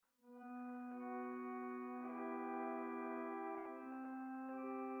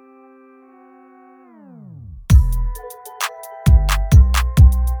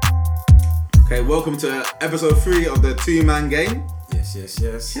Okay, welcome to episode 3 of the 2-man game.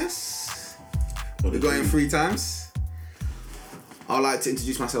 Yes. We're going 3 times. I'd like to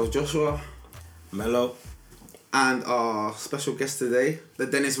introduce myself, Joshua. Mello. And our special guest today, the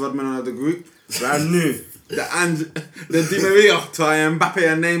Dennis Rodman of the group. Brand new. The Di Maria to Mbappe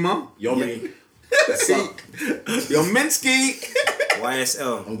and Neymar. Yomi. Yominski.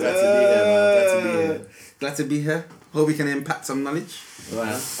 YSL. I'm glad to be here, man. Glad to be here. Hope we can impact some knowledge.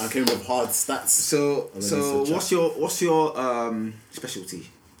 Right. I came with hard stats. So what's your specialty?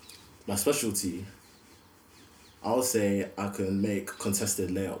 My specialty, I would say I can make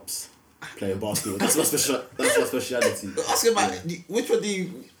contested layups playing basketball. That's my speciality. Ask about which one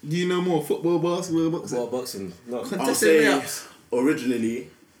do you know more? Football, basketball, boxing? Football, boxing. No. I would say originally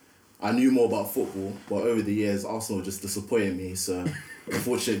I knew more about football, but over the years Arsenal just disappointed me, so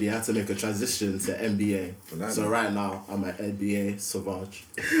unfortunately I had to make a transition to NBA. So right now I'm at NBA Sauvage.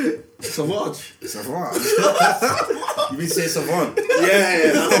 Sauvage? Savant. You mean say savant?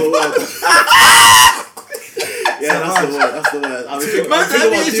 Yeah, that's the word. Yeah, that's the word. I'm thinking about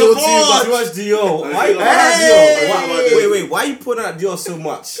Dior too much. Too much Dior. Why you put out Dior? Wait. Why you put out Dior so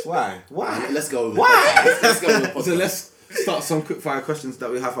much? Why? Let's go with Why? So let's start some quick fire questions that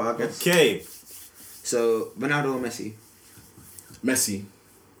we have for our guests. Okay. So Ronaldo or Messi? Messi.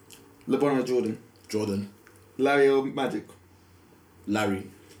 LeBron or Jordan? Jordan. Larry or Magic? Larry.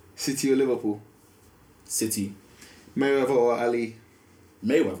 City or Liverpool? City. Mayweather or Ali?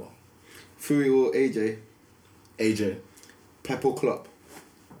 Mayweather. Fury or AJ? AJ. Pep or Klopp?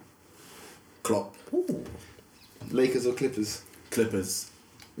 Klopp. Ooh. Lakers or Clippers? Clippers.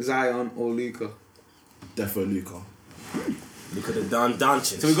 Zion or Luka? Defo Luka. Look at the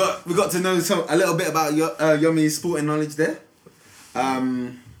dancing. So we got to know a little bit about Yomi's sporting knowledge there.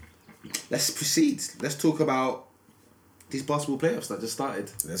 Let's proceed. Let's talk about these basketball playoffs that just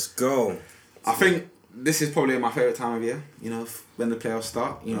started. Let's go. I think this is probably my favourite time of year, when the playoffs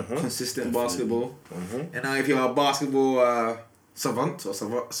start, consistent basketball. And now if you're a basketball savant or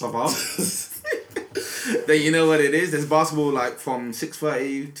savant, then you know what it is. There's basketball like from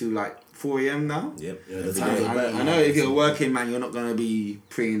 6:30 to like 4 a.m. now. Yep. Yeah, the times are better. I know if you're a working man, you're not going to be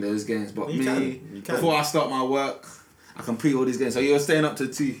pre-ing those games. But You can. before I start my work, I can pre all these games. So you're staying up to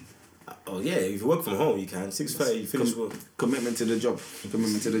 2. Oh yeah, if you work from home, you can. 6:30, you finish work. Commitment to the job.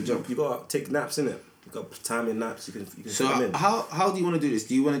 You gotta take naps, innit? You got time in naps. You can. So fit them in. how do you want to do this?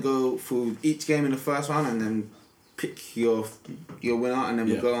 Do you want to go through each game in the first round and then pick your winner, and then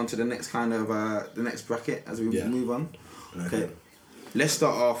we'll go on to the next kind of the next bracket as we move on? Okay. Let's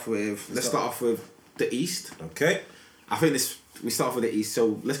start off with the East. Okay. I think we start off with the East.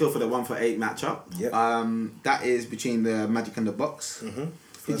 So let's go for the 1-for-8 matchup. Yep. That is between the Magic and the Bucks.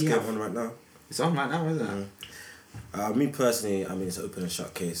 First game on right now. It's on right now, isn't it? Me personally, I mean, it's an open and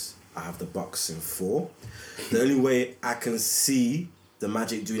shut case. I have the Bucks in 4. The only way I can see the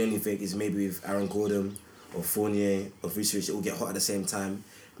Magic doing anything is maybe with Aaron Gordon or Fournier or Vucevic. It will get hot at the same time.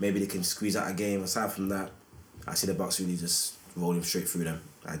 Maybe they can squeeze out a game. Aside from that, I see the Bucks really just rolling straight through them,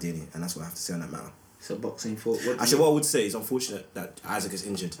 ideally. And that's what I have to say on that matter. So boxing 4. Actually, what I would say is unfortunate that Isaac is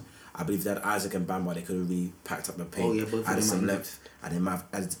injured. I believe that Isaac and Bamba, they could have really packed up the paint. Oh yeah, both added of them some length. And they might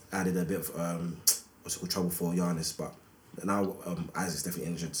have added a bit of trouble for Giannis, but now Isaac's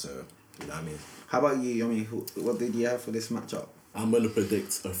definitely injured, so you know what I mean. How about you, Yomi? What did you have for this matchup? I'm going to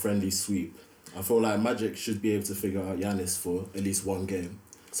predict a friendly sweep. I feel like Magic should be able to figure out Giannis for at least one game.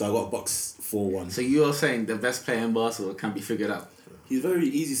 So I got Bucks 4-1. So you're saying the best player in basketball can be figured out? He's very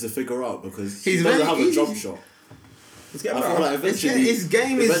easy to figure out because he doesn't have a jump shot. I feel like eventually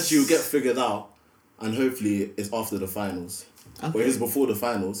he'll get figured out, and hopefully it's after the finals. Okay. But if it's before the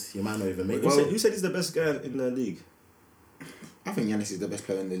finals, he might not even make it. Who said he's the best guy in the league? I think Giannis is the best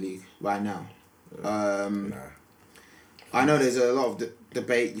player in the league right now. I know there's a lot of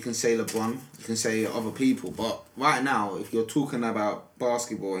debate. You can say LeBron, you can say other people, but right now, if you're talking about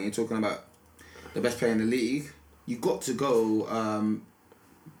basketball and you're talking about the best player in the league, you got to go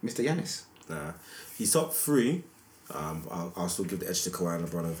Mr. Giannis. Nah, he's top 3. I'll still give the edge to Kawhi and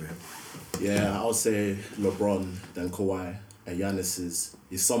LeBron over him. Yeah, I'll say LeBron, then Kawhi, and Giannis is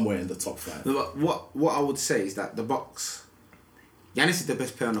somewhere in the top 5. No, but what I would say is that the Bucks, Giannis is the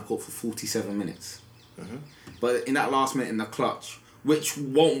best player on the court for 47 minutes. But in that last minute in the clutch, which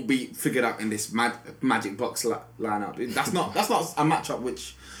won't be figured out in this Magic Bucks lineup. That's not a matchup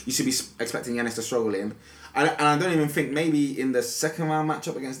which you should be expecting Giannis to struggle in. And I don't even think maybe in the second round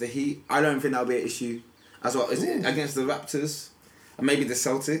matchup against the Heat, I don't think that'll be an issue as well. Is it against the Raptors and maybe the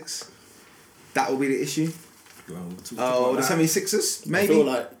Celtics? That will be the issue. Oh, the 76ers? Maybe. I feel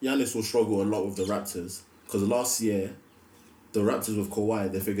like Giannis will struggle a lot with the Raptors because last year, the Raptors with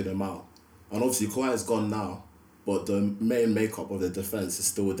Kawhi, they figured them out. And obviously Kawhi is gone now, but the main makeup of the defense is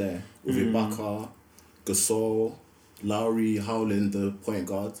still there with Ibaka, Gasol, Lowry, Howland, the point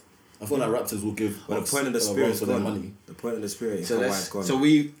guard. I feel like Raptors will give the point of the spirit for their money. The point of the spirit. So Kawhi's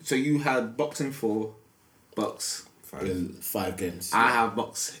gone. so you had Bucks in 4, Bucks in 5 games. I have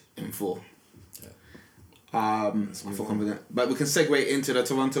Bucks in 4. I feel confident, but we can segue into the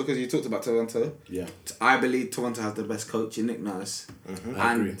Toronto because you talked about Toronto. Yeah, I believe Toronto has the best coach in Nick Nurse,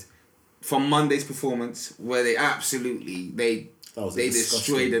 I agree. From Monday's performance, where they absolutely they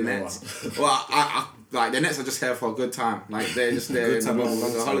destroyed the Nets. Well, I like the Nets are just here for a good time. Like they're just there in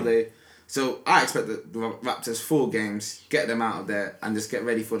a holiday. So I expect the Raptors 4 games, get them out of there, and just get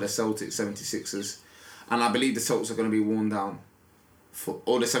ready for the Celtics 76ers. And I believe the Celtics are going to be worn down.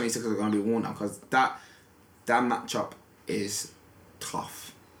 All the 76ers are going to be worn down because that matchup is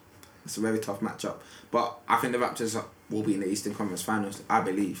tough. It's a very tough matchup. But I think the Raptors will be in the Eastern Conference Finals. I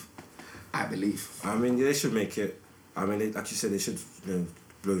believe. I mean, they should make it. I mean, like you said, they should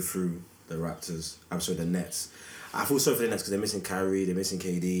blow through the Raptors. I'm sorry, the Nets. I feel sorry for the Nets because they're missing Kyrie, they're missing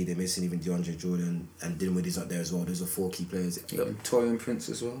KD, they're missing even DeAndre Jordan, and Dinwiddie's not there as well. Those are 4 key players. Torian Prince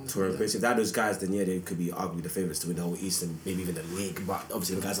as well. Torian Prince. If they had those guys, then yeah, they could be arguably the favourites to win the whole East and maybe even the league. But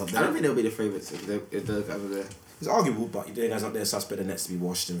obviously the guys aren't there. I don't think they'll be the favourites if the guys are there. It's arguable, but the guys aren't there, so I expect the Nets to be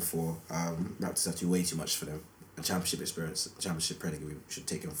washed in 4. Raptors have to do way too much for them. A championship experience, championship pedigree should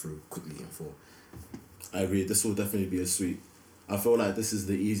take them through quickly in 4. I agree. This will definitely be a sweep. I feel like this is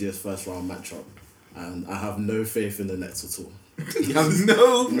the easiest first round matchup, and I have no faith in the Nets at all. You have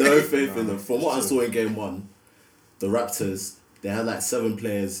no faith in them. From what I saw in game 1, the Raptors, they had like 7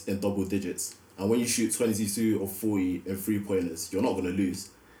 players in double digits, and when you shoot 22 or 40 in 3-pointers, you're not gonna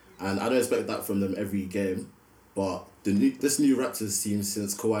lose. And I don't expect that from them every game, but this new Raptors team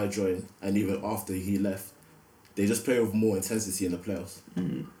since Kawhi joined and even after he left, they just play with more intensity in the playoffs.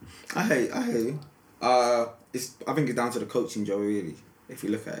 I hear you. I think it's down to the coaching, Joe, really, if you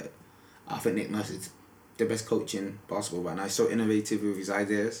look at it. I think Nick Nurse is the best coach in basketball right now. He's so innovative with his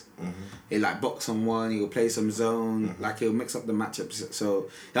ideas. He box on one, he'll play some zone, he'll mix up the matchups. So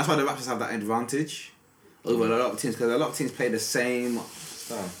that's why the Raptors have that advantage over a lot of teams, because a lot of teams play the same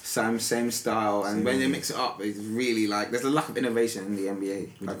style, and when they mix it up, it's really there's a lack of innovation in the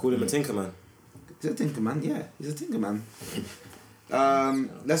NBA. I call him a tinker man. He's a tinker man, yeah. He's a tinker man.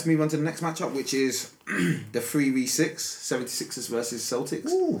 Let's move on to the next matchup, which is the 3v6, 76ers versus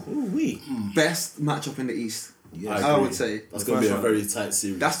Celtics. Best matchup in the East. Yes. I would say. That's going to be a very tight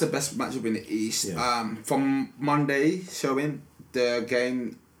series. That's the best matchup in the East. Yeah. From Monday showing the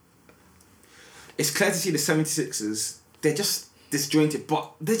game, it's clear to see the 76ers, they're just disjointed,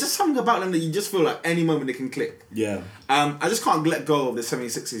 but there's just something about them that you just feel like any moment they can click. Yeah. I just can't let go of the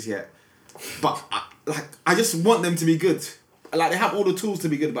 76ers yet. But I just want them to be good. They have all the tools to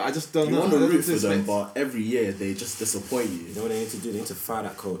be good, but I just don't know. You want to root for them, but every year they just disappoint you. You know what they need to do? They need to fire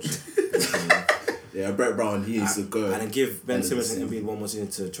that coach. Yeah, Brett Brown, he needs to go. And then give Ben Simmons and Embiid one more season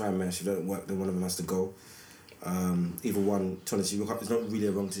to try and mesh. If it don't work, then one of them has to go. Either one, honestly, it's not really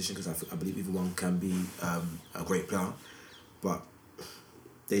a wrong decision because I believe either one can be a great player, but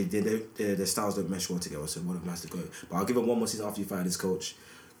their styles don't mesh well together, so one of them has to go. But I'll give him one more season after you fire this coach.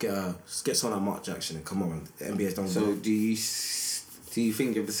 Get someone like Mark Jackson and come on, the NBA's done. So do you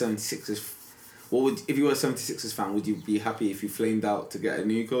think if the 76ers, if you were a 76ers fan, would you be happy if you flamed out to get a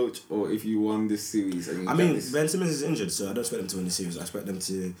new coach, or if you won this series? Ben Simmons is injured, so I don't expect them to win the series. I expect them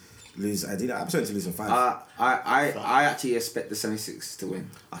to lose. I expect them to lose in 5. I actually expect the 76ers to win.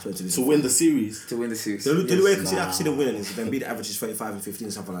 I expect them to win the series. To win the series. The only way I can see them winning is if Embiid averages 35 and 15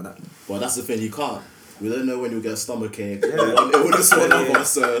 or something like that. Well, that's the thing. You can't. We don't know when you'll get a stomachache. It wouldn't swell over,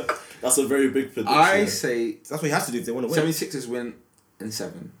 so that's a very big prediction. I say that's what he has to do if they want to win. 76ers win in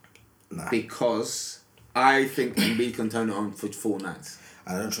 7. Nah. Because I think Embiid can turn it on for 4 nights.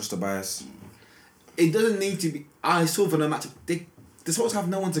 I don't trust the bias. It doesn't need to be. I saw for the matchup. The Celtics have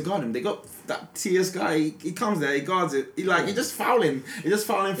no one to guard him. They got that TS guy. He comes there. He guards it. He's just fouling. He's just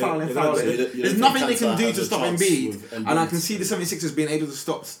fouling. There's nothing they can do to stop Embiid. And I can see the 76ers being able to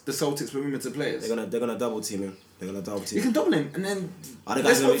stop the Celtics perimeter players. They're gonna double team him. You can double him, and then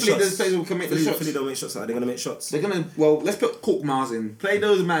hopefully those players can make the shots. Philly don't make shots. Are they gonna make shots? Let's put Cork Mars in. Play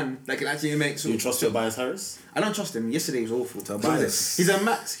those man that can actually make. Do you trust Tobias Harris? I don't trust him. Yesterday was awful. Tobias. He's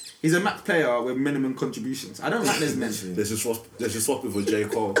a max player with minimum contributions. I don't like this man. They should swap it for J.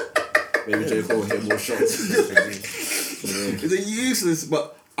 Cole. Maybe J. Cole hit more shots. It's a useless,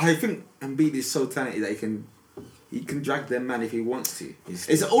 but I think Embiid is so talented that he can drag them man if he wants to.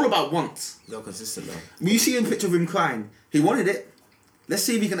 It's all about wants. He's not consistent though. When you see a picture of him crying, he wanted it. Let's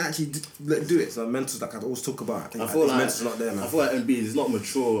see if he can actually do it. It's the mentals that I always talk about. I think I feel like mentals are not there, man. I feel like Embiid is not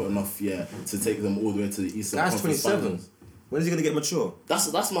mature enough yet to take them all the way to the Eastern Guy's Conference 27. Finals. When is he going to get mature?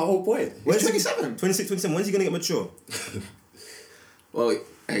 That's my whole point. He's 27. 26, 27. When is he going to get mature? Well,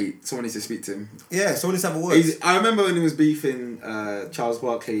 hey, someone needs to speak to him. Yeah, someone needs to have a word. I remember when he was beefing Charles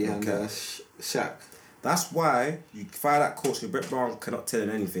Barkley and Shaq. That's why you fire that coach. Brett Brown cannot tell him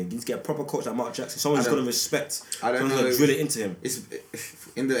anything. You need to get a proper coach like Mark Jackson. Someone's going to respect. I don't know. Going to drill it into him. It's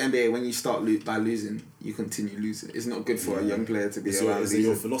in the NBA, when you start by losing, you continue losing. It's not good for a young player to be around. Is it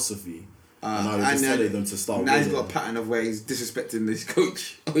your philosophy? Now you're just telling them to start. Now he's got a pattern of where he's disrespecting this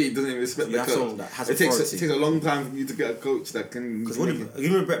coach. Or he doesn't even respect the coach. That has it takes a long time for you to get a coach that can. Because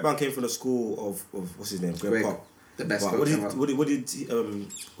even Brett Brown came from the school of what's his name, Greg Pop. The best but coach what did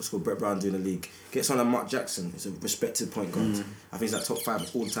what's called Brett Brown do in the league? Get someone like Mark Jackson. He's a respected point guard. I think he's like top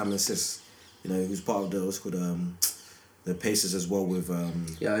 5 all the time in assists. You know, he was part of the what's called the Pacers as well with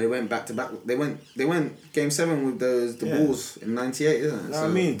yeah, they went back to back. They went game 7 with the Bulls in '98, isn't it? You know what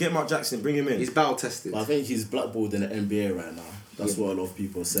I mean? Get Mark Jackson, bring him in. He's battle tested. But I think he's blackballed in the NBA right now. That's what a lot of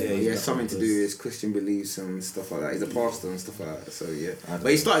people say. Yeah, he has something to do with his Christian beliefs and stuff like that. He's a pastor and stuff like that. So yeah, but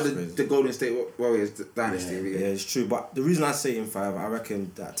he started the Golden State Warriors dynasty. Yeah, it's true. But the reason I say in 5, I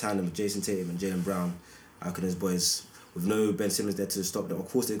reckon that tandem with Jason Tatum and Jaylen Brown, I reckon his boys, with no Ben Simmons there to stop them. Of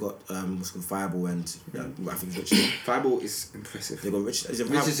course, they got what's called Fireball and I think it's Richardson. Fireball is impressive. They got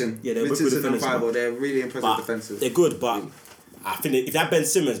Richardson. Yeah, they're Richardson good and defenders. Fireball. They're really impressive defensive. They're good, but I think if that Ben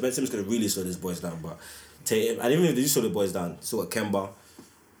Simmons could have really slowed his boys down. But Tatum, and even if they do slow the boys down, so what Kemba.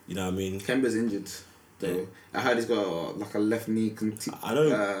 You know what I mean? Kemba's injured. Though. I heard he's got like a left knee. I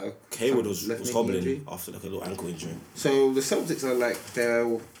know Hayward was hobbling injury. after like a little ankle injury. So the Celtics are like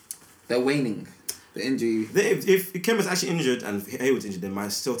they're waning. The injury. If Kemba's actually injured and Hayward's injured, then my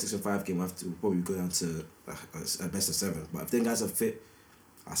Celtics in 5 game have to probably go down to a best of 7. But if them guys are fit,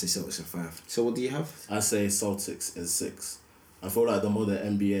 I say Celtics in 5. So what do you have? I say Celtics in 6. I feel like the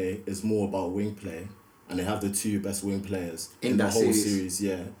modern NBA is more about wing play. And they have the 2 best wing players in the whole series,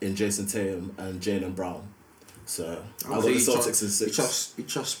 in Jason Tatum and Jaylen Brown. So I got the Celtics in 6. You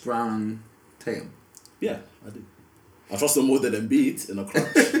trust Brown and Tatum? Yeah, I do. I trust them more than Embiid in a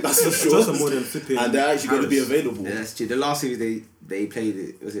clutch. That's for sure. I trust them more than flipping. And they're actually going to be available. Yeah, that's true. The last series they played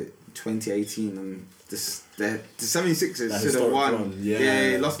it, was it 2018, and the 76ers should have won. Yeah,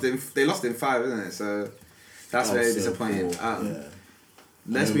 they lost in 5, isn't it? So that's very disappointing.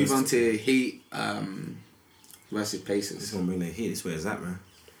 Let's move on to Heat versus Pacers. This is going to bring the Heat. This is where it's at, man.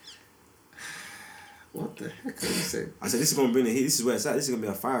 What the heck are you saying? I said this is going to bring the Heat. This is where it's at. This is going to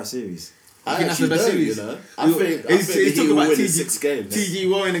be a fire series. I think that's the best series. You know? I think the Heat will win in 6 games. TG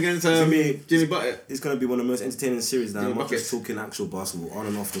Warren against Jimmy Bucket. It's going to be one of the most entertaining series now. I'm not just talking actual basketball, on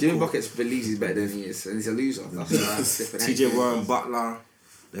and off the Jimmy court. Bucket believes he's better than he is, and he's a loser. That's TJ Warren, Butler,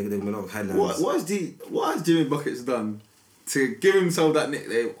 they're not headliners. What has Jimmy Buckets done to give himself that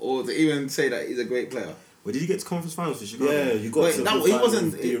nickname, or to even say that he's a great player? Well, did you get to conference finals for Chicago? Yeah, you got to he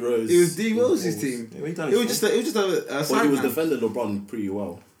wasn't. It was D Rose's team. Yeah, it was just a But he was defending LeBron pretty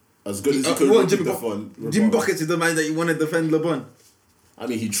well. As good as he could defend. Jimmy Buckets is the man that you want to defend LeBron. I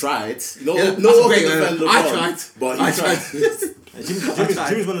mean, he tried. No one can defend LeBron. I tried. But he tried.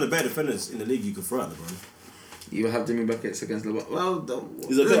 Jimmy's one of the better defenders in the league you could throw at LeBron. You will have Jimmy Buckets against LeBron. Well,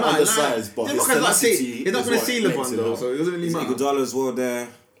 he's a bit undersized, but his tenacity he's not going to see LeBron though, so it doesn't really matter. Iguodala as well there.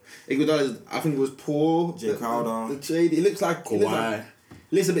 Iguodala, I think, was poor. Jay Crowder. The trade. He looks like Kawhi.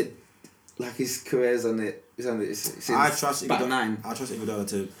 He looks a bit like his career's on it. I trust Iguodala. I trust Iguodala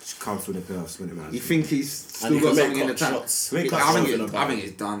to come through the playoffs when it matters. You think he's still got something in the tank? I think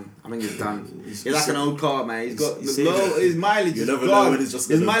he's done. He's like an old car, man. He's got his mileage. You is never gone. know when it's just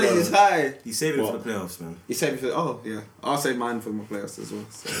his mileage is high. He's saving it for the playoffs, man. He's saving it for I'll save mine for my playoffs as well.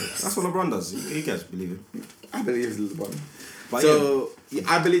 So. That's what LeBron does. You guys believe it? I believe it's LeBron. But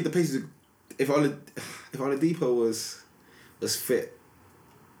I believe the Pacers. If Oladipo was fit,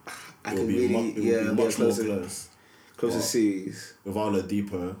 I can really be much more closer series. With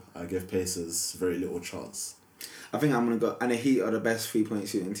Oladipo, I give Pacers very little chance. I think I'm gonna go, and the Heat are the best 3-point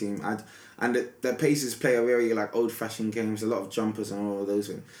shooting team. And the Pacers play a very like old fashioned games, a lot of jumpers and all of those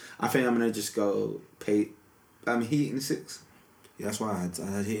things. I think I'm gonna just go Heat in 6. Yeah, that's why I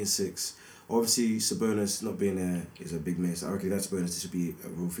had Heat in 6. Obviously, Sabonis not being there is a big miss. I reckon that Sabonis this should be a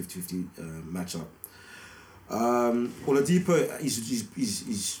real 50-50 matchup. Oladipo,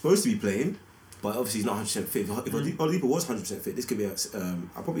 he's supposed to be playing, but obviously he's not 100% fit. If Oladipo was 100% fit, this could be if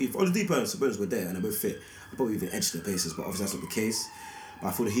Oladipo and Sabonis were there and they're both fit, I'd probably even edge the Pacers, but obviously that's not the case. But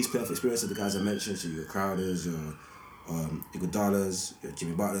I feel the Heat's playoff experience of the guys I mentioned, so your Crowders, your Iguodala's, your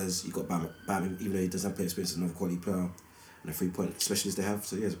Jimmy Butlers, you got Bam, even though he doesn't have play experience as another quality player. and the 3-point specialist they have.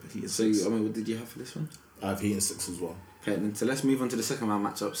 So yeah, Heat is So, 6. what did you have for this one? I have Heat in 6 as well. Okay, then so let's move on to the second round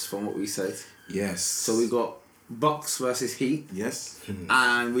matchups from what we said. Yes. So we got Bucks versus Heat. Yes.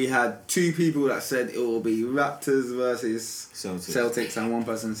 And we had 2 people that said it will be Raptors versus Celtics and one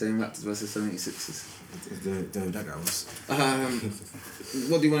person saying Raptors versus 76ers. That guy was.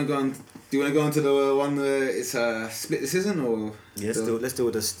 What do you want to go on? Do you want to go on to the one where it's a split decision or? Yeah, let's deal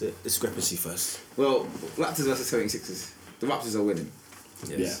with the discrepancy first. Well, Raptors versus 76ers. The Raptors are winning.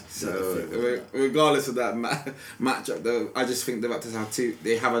 Yes. Yeah. So regardless of that matchup, though, I just think the Raptors have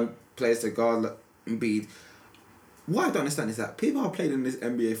they haven't players to guard Embiid. What I don't understand is that people have played in this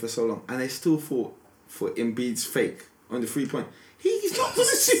NBA for so long and they still fought for Embiid's fake on the 3-point. He's not gonna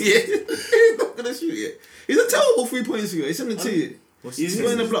shoot it. He's not gonna shoot it. He's a terrible 3-point shooter. He's something to it. He's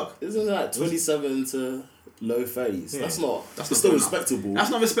going to block. Isn't it like 27 to low 30s? Yeah. That's not That's still not respectable.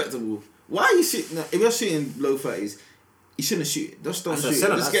 That's not respectable. Why are you shooting? If you're shooting low 30s, you shouldn't shoot it. Just don't shoot it.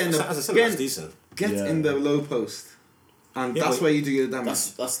 Just get in that's decent. Get in the low post. And that's where you do your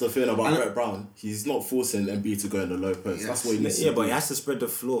damage. That's the thing about Brett Brown. He's not forcing Embiid to go in the low post. That's what he needs to do. But he has to spread the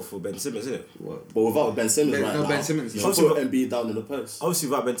floor for Ben Simmons, isn't it? But without Ben Simmons now, Ben Simmons. you should put Embiid down in the post. Obviously,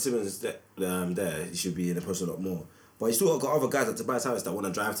 without Ben Simmons there, he should be in the post a lot more. But he's still got other guys like Tobias Harris that want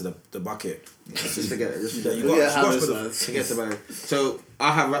to drive to the bucket. Just forget it. Forget about it. So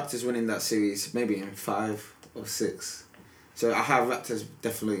I have Raptors winning that series maybe in 5 or 6. So I have Raptors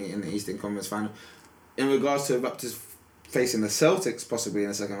definitely in the Eastern Conference Final. In regards to Raptors facing the Celtics possibly in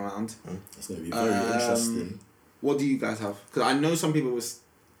the second round. That's going to be very interesting. What do you guys have? Because I know some people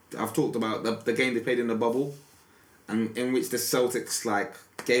I've talked about the game they played in the bubble, and in which the Celtics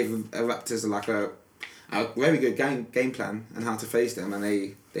gave Raptors a very good game plan and how to face them, and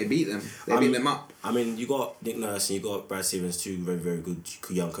they beat them. They beat them up. I mean, you got Nick Nurse and you got Brad Stevens, 2 very, very good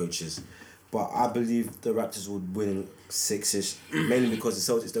young coaches. But I believe the Raptors would win 6-ish, mainly because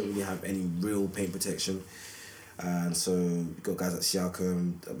the Celtics don't really have any real paint protection. And so you got guys like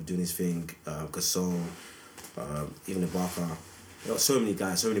Siakam that were doing his thing, Gasol, even Ibaka. You got so many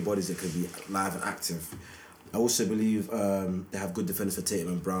guys, so many bodies that could be live and active. I also believe they have good defenders for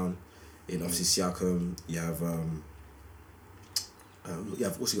Tatum and Brown. In obviously Siakam, you have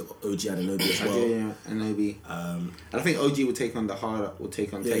also got OG Anunoby as well. Yeah, Anunoby. And I think OG will take on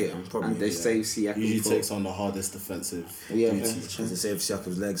Tatum, probably, and they save Siakam. Usually takes on the hardest defensive duty. They save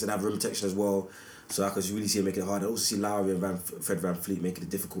Siakam's legs and have rim protection as well. So I could really see him making it hard. I also see Lowry and Fred VanVleet making it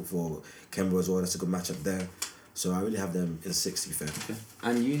difficult for Kemba as well. That's a good matchup there. So I really have them in 6, to be fair. Okay.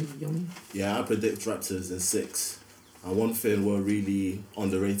 And you, Yomi? Yeah, I predict Raptors in 6. And one thing we're really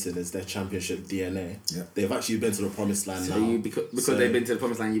underrated is their championship DNA. Yeah. They've actually been to the promised land now. Because they've been to the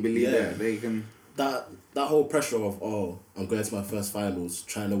promised land, you believe that they can... That whole pressure of, I'm going to my first finals,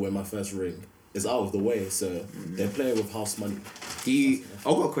 trying to win my first ring, is out of the way. So they're playing with house money. I've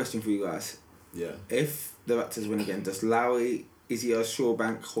got a question for you guys. Yeah. If the Raptors win again, is he a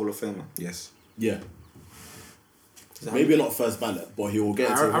Shawbank Hall of Famer? Yes. Yeah. Maybe not first ballot, but he will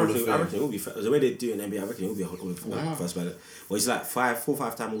get into the Hall of Fame. I reckon it will be the way they do it in NBA. I reckon it will be first ballot. Well, he's like 4 or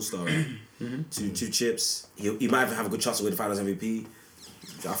 5 time All-Star, right? 2 chips. He might even have a good chance to win the Finals MVP.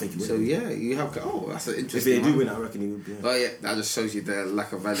 I think he will. So yeah, you have. Oh, that's an interesting. If they do win, I reckon he would be. Oh yeah, that just shows you the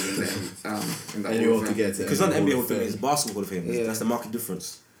lack of value in that. And you want to get it because not the NBA Hall of Fame, it's basketball Hall of Fame. Yeah. That's the market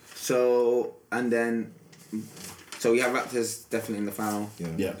difference. So and then, so we have Raptors definitely in the final.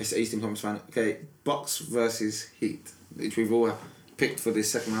 Yeah. It's the Eastern Conference final. Okay, Bucks versus Heat, which we've all picked for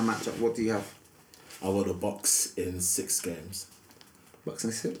this second round matchup. What do you have? I want the Bucks in 6 games. Bucks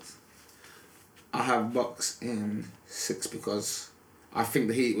in 6. I have Bucks in 6 because I think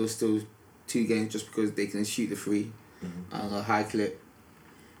the Heat will still 2 games just because they can shoot the 3 at a high clip.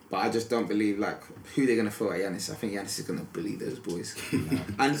 But I just don't believe who they're gonna throw at Giannis. I think Giannis is gonna bully those boys.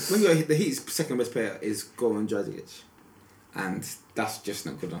 And when you the Heat's second best player is Goran Dragic, and that's just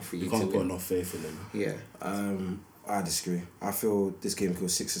not good enough for you. You can't put enough faith in him. Yeah. I disagree. I feel this game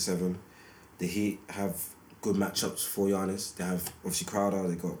goes 6 or 7. The Heat have good matchups for Giannis. They have obviously Crowder.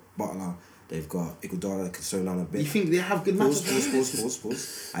 They've got Butler. They've got Iguodala that can slow down a bit. You think they have good matchups?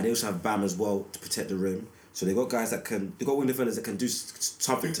 Pause. And they also have Bam as well to protect the rim. So they got guys that can, they got wing defenders that can do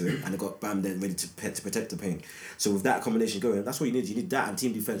something to him, and they got Bam then ready to protect the paint. So with that combination going, that's what you need. You need that and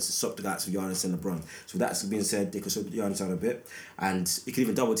team defense to stop the guys for Giannis and LeBron. So with that being said, they could slow Giannis down a bit, and you can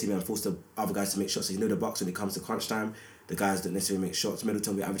even double team and force the other guys to make shots. So the Bucks when it comes to crunch time, the guys don't necessarily make shots.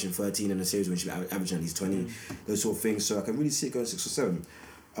 Middleton will be averaging 13 in the series when she should be averaging at least 20. Those sort of things. So I can really see it going 6 or 7.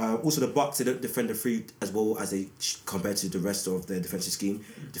 Also, the Bucks, they don't defend the 3 as well as they compared to the rest of their defensive scheme.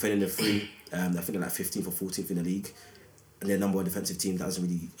 Defending the 3, I think they're 15th or 14th in the league, and they're number 1 defensive team that doesn't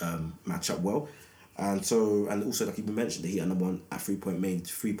really match up well. And also like you mentioned, the Heat are number one at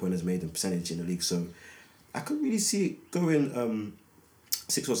 3-pointers made and percentage in the league. So I could really see it going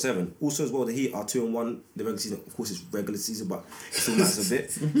 6 or 7. Also as well, the Heat are 2-1 the regular season. Of course, it's regular season, but it still matters a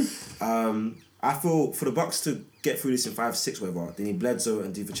bit. I feel for the Bucks to get through this in 5-6, whatever, they need Bledsoe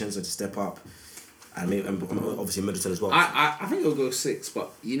and DiVincenzo to step up, and maybe and obviously Middleton as well. I think it'll go 6,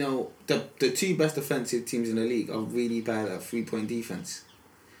 but you know the two best defensive teams in the league are really bad at 3-point defense,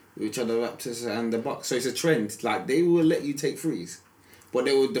 which are the Raptors and the Bucks. So it's a trend. Like they will let you take threes, but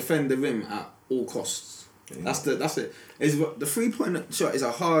they will defend the rim at all costs. Yeah. That's it. Is the 3-point shot is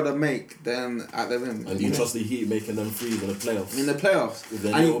a harder make than at the rim. And you trust the Heat making them threes in the playoffs? In the playoffs, with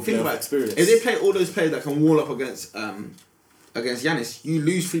their and little think playoff about experience. If they play all those players that can wall up against Giannis, you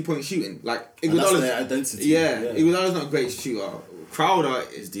lose 3-point shooting. Like Iguodala's, that's their identity. Yeah, Iguodala's not a great shooter. Crowder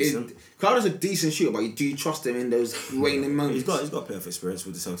is decent. Crowder's a decent shooter, but do you trust him in those waning moments? He's got playoff experience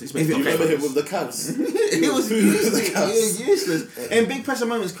with the Celtics. You remember him with the Cavs? He was useless. In big pressure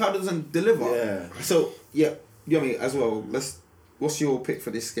moments, Crowder doesn't deliver. Yeah. So yeah, Yomi as well. What's your pick for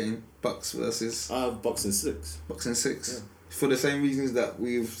this game? Bucks versus. Bucks in 6. Bucks in 6. Yeah. For the same reasons that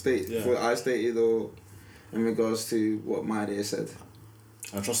we've stated, yeah. what I stated, or in regards to what my idea said.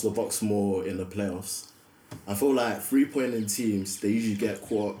 I trust the Bucks more in the playoffs. I feel like 3-pointing teams, they usually get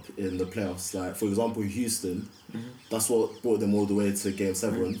caught up in the playoffs. Like, for example, Houston, that's what brought them all the way to Game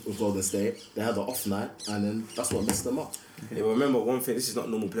 7 with Golden State. They had an off night, and then that's what messed them up. Yeah, but remember one thing, this is not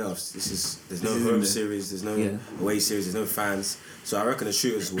normal playoffs. There's no home series, there's no away series, there's no fans. So I reckon the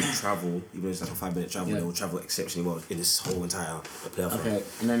shooters will travel, even if it's like a 5-minute travel, they will travel exceptionally well in this whole entire playoff. Okay,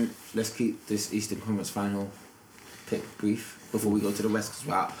 and then let's keep this Eastern Conference final pick brief before we go to the West,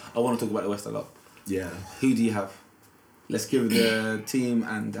 because I want to talk about the West a lot. Yeah. Who do you have? Let's give the team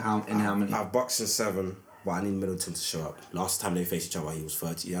and how many. I have Bucks in 7, but I need Middleton to show up. Last time they faced each other,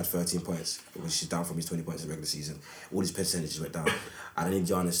 he had 13 points, which is down from his 20 points in the regular season. All his percentages went down. And I need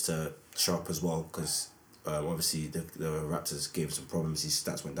Giannis to show up as well, because obviously the Raptors gave him some problems. His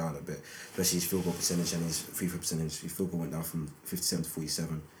stats went down a bit, especially his field goal percentage and his free throw percentage. His field goal went down from 57 to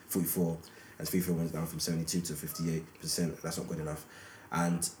 44, and his free throw went down from 72 to 58%. That's not good enough.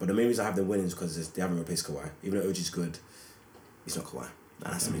 But the main reason I have them winning is because they haven't replaced Kawhi. Even though OG's good, he's not Kawhi.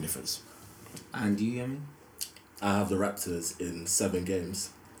 And that's the main difference. And you, Yemi? I have the Raptors in 7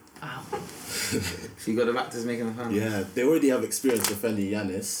 games. Ow. So you got the Raptors making the finals? Yeah, they already have experience defending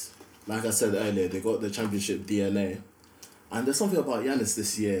Giannis. Like I said earlier, they got the championship DNA. And there's something about Giannis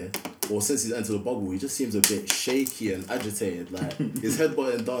this year, or since he's entered the bubble, he just seems a bit shaky and agitated. Like, his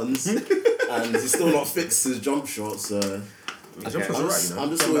headbutting done, and he's still not fixed his jump shots. I'm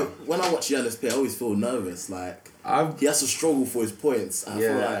just when I watch Giannis play, I always feel nervous. Like he has to struggle for his points. And I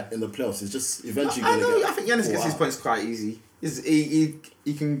feel like in the playoffs, he's just eventually going to get. I think Giannis gets his points quite easy.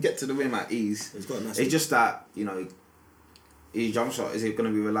 He can get to the rim at ease. It's just that his jump shot, is it going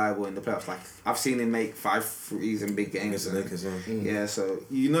to be reliable in the playoffs? Like I've seen him make 5 threes in big games. Yeah, so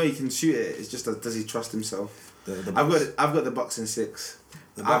you know he can shoot it. It's just that, does he trust himself? I've got the Bucks in 6.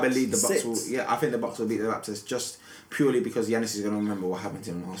 I believe the Bucks will. Yeah, I think the Bucks will beat the Raptors just purely because Giannis is going to remember what happened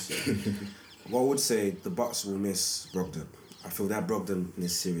to him last year. Well, I would say the Bucks will miss Brogdon. I feel that Brogdon in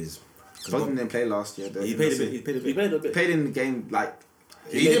this series. Brogdon didn't play last year. He played a bit. Played in the game like.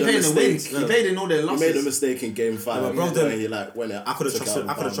 He didn't play in the wins. No. He played in all their losses. He made a mistake in Game 5. No, Brogdon, he went out. I could have trusted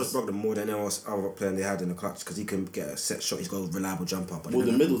Brogdon more than any other player they had in the clutch, because he can get a set shot. He's got a reliable jumper. More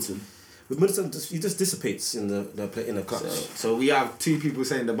than Middleton. With Middleton, he just dissipates in the clutch. So we have 2 people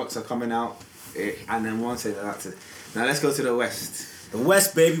saying the Bucks are coming out, and then one saying the Raptors. Now let's go to the West. The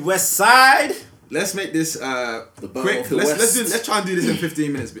West, baby, West side. Let's make this quick. Let's try and do this in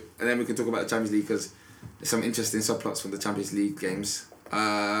 15 minutes, and then we can talk about the Champions League, because there's some interesting subplots from the Champions League games.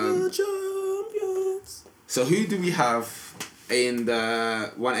 The champions. So who do we have in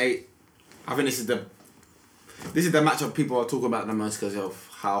the 1-8? I think this is the matchup people are talking about the most because of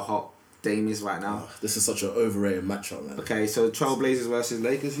how hot Dame is right now. This is such an overrated matchup, man. Okay, so Trailblazers versus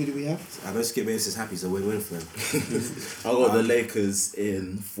Lakers. Who do we have? I know Skip Bates is happy, so win-win for him. I got the Lakers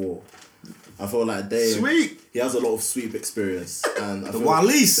in 4. I feel like Dame. He has a lot of sweep experience, and the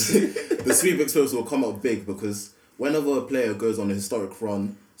Wallis. The sweep experience will come up big, because whenever a player goes on a historic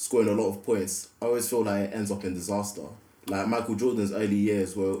run, scoring a lot of points, I always feel like it ends up in disaster. Like Michael Jordan's early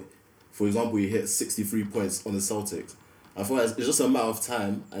years, where, for example, he hit 63 points on the Celtics. I feel like it's just a matter of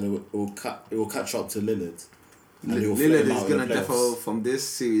time, and it will catch up to Lillard. Lillard is gonna defo from this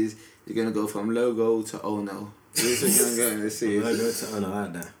series. You're gonna go from logo to oh no. This is gonna go in this series. Logo to oh no, I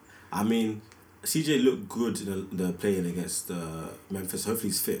like that. I mean, CJ looked good in the playing against Memphis. Hopefully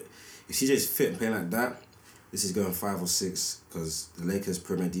he's fit. If CJ's fit and playing like that, this is going 5 or 6, because the Lakers'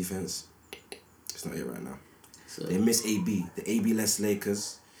 perimeter defense, It's not it right now. So They miss AB. The AB-less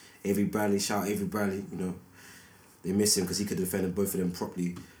Lakers. Avery Bradley, shout out Avery Bradley, you know. They miss him because he could defend both of them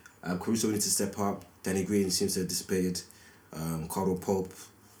properly. Caruso needs to step up. Danny Green seems to have dissipated. Caldwell Pope,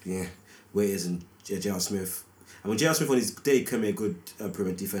 yeah. Waiters and J.R. Smith. I mean, J.R. Smith on his day can be a good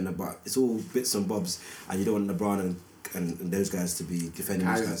perimeter defender, but it's all bits and bobs, and you don't want LeBron and those guys to be defending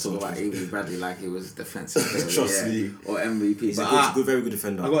those guys. I talk about Avery Bradley like he was defensive player, Trust me. or MVP. He's but a good, very good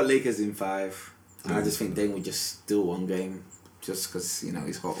defender. I got Lakers in 5. And I just think Dame would just steal one game, just because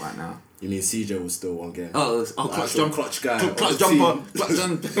he's hot right now. You mean CJ was still one game? Clutch jumper, clutch guy, clutch jumper, clutch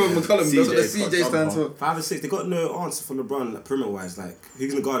jumper. McCollum. That's what the CJ stands for. 5 and 6. They got no answer for LeBron, like, perimeter wise. Like,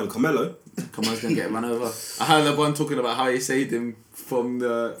 who's gonna guard him? Carmelo. Carmelo's gonna get run over. I heard LeBron talking about how he saved him from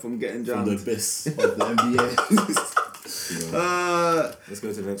getting jammed. From the abyss of the NBA. Let's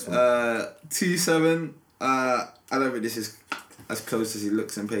go to the next one. 2-7. I don't think this is as close as he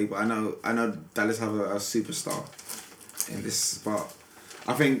looks in paper. I know Dallas have a superstar in this, but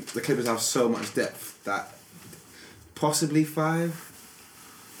I think the Clippers have so much depth that possibly 5,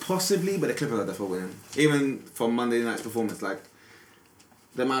 but the Clippers are definitely winning. Even from Monday night's performance, like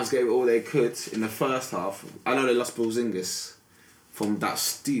the Mavs gave it all they could in the first half. I know they lost Porzingis from that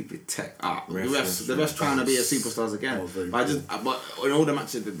stupid tech. The refs trying to be a superstars again. But in all the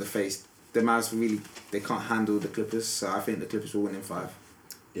matches that they faced, the Mavs really they can't handle the Clippers. So I think the Clippers will win in 5.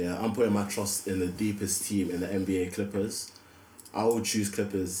 Yeah, I'm putting my trust in the deepest team in the NBA, Clippers. I will choose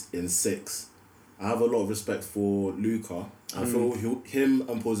Clippers in 6. I have a lot of respect for Luka. I feel him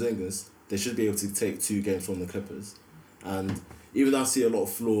and Porzingis, they should be able to take 2 games from the Clippers. And even though I see a lot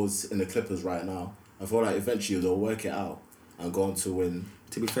of flaws in the Clippers right now, I feel like eventually they'll work it out and go on to win.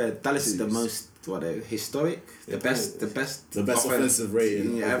 To be fair, Dallas is the most historic, the best offensive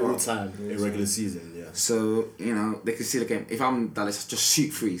rating of ever. all time in regular season. Yeah. So they can see the game. If I'm Dallas, just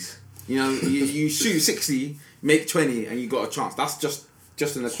shoot threes. You shoot 60, make 20, and you got a chance. That's just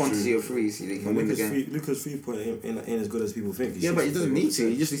in the quantity of threes you can win the game. Luka's 3-point ain't as good as people think. But he doesn't need to.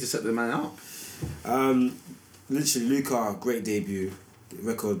 You just need to set the man up. Literally, Luka, great debut.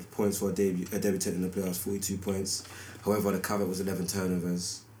 Record points for a debutant in the playoffs, 42 points. However, the caveat was 11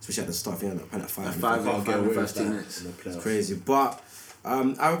 turnovers, especially at the start. I think at 5. 5 in the first 2 minutes. It's crazy. But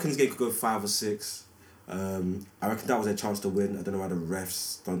I reckon this game could go 5 or 6. I reckon that was their chance to win. I don't know why the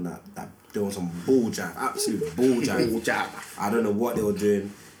refs done that. They were some ball jab, absolute ball jab. I don't know what they were doing.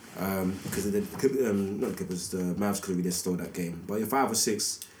 Because not the Clippers, the Mavs could have really stole that game. But 5 or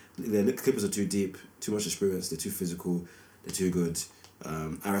 6, the Clippers are too deep, too much experience. They're too physical. They're too good.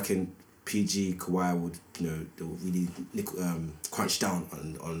 I reckon PG, Kawhi would, they will really crunch down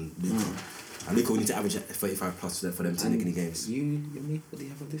on Luka. And Luka will need to average 35 plus for them to make any games. Yomi, what do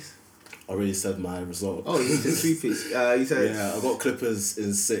you have on this? I already said my result. Oh, you said 3-piece. You said... Yeah, I got Clippers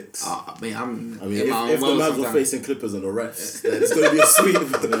in 6. If the Mavs were facing Clippers on the refs, then it's going to be a sweep.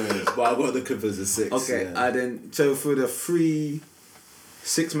 But I got the Clippers in 6. Okay, yeah. So for the 3-6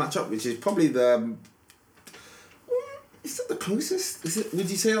 matchup, which is probably the... Is that the closest? Would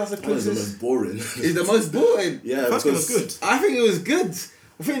you say that's the closest? It's the most boring. It's the most boring. Yeah, first game was good. I think it was good.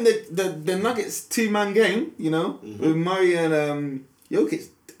 I think the Nuggets 2-man game, with Murray and Jokic,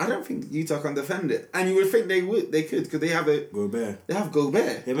 I don't think Utah can defend it. And you would think they could, because they have Gobert. They have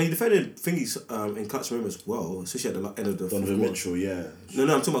Gobert. Yeah, he defended thingies in clutch moments well, especially at the end of the Donovan Mitchell, yeah. No,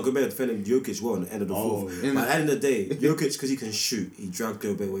 I'm talking about Gobert defending Jokic well at the end of the fourth. Yeah. But at the end of the day, Jokic, because he can shoot, he dragged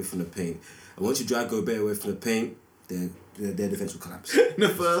Gobert away from the paint. And once you drag Gobert away from the paint, their defense will collapse. In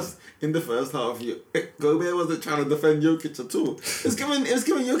the first half, Gobert wasn't trying to defend Jokic at all. It was giving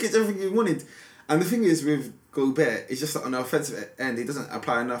Jokic everything he wanted. And the thing is with Gobert, it's just that on the offensive end, he doesn't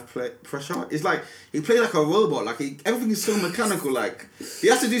apply enough pressure. It's like he plays like a robot. Like everything is so mechanical. Like he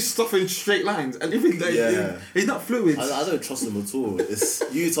has to do stuff in straight lines, and everything. He's not fluid. I don't trust him at all. It's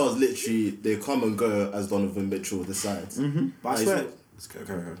Utah's literally they come and go as Donovan Mitchell decides. But I swear.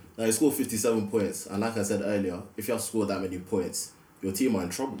 He scored 57 points, and like I said earlier, if you have scored that many points, your team are in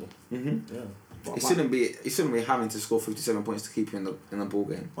trouble. Yeah. He shouldn't be having to score 57 points to keep you in the ball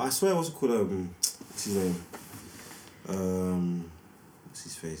game. But I swear, what's it called? What's his name? What's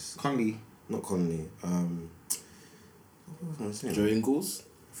his face? Conley. Not Conley. What was I saying? Joe Ingles.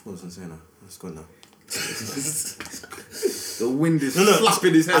 I forgot what I was going to say now. It's gone now. The wind is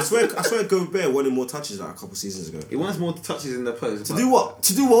slapping his head. I swear Gobert wanted more touches like a couple seasons ago. He wants more touches in the post. To do what?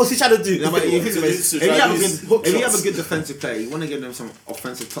 What's he trying to do? No, but if you have a good defensive player, you want to give them some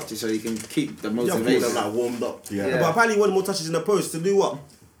offensive touches so you can keep the motivation. Like warmed up. Yeah. But apparently he wanted more touches in the post. To do what?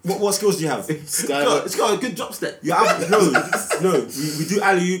 What skills do you have? It's got a good drop step. No. We do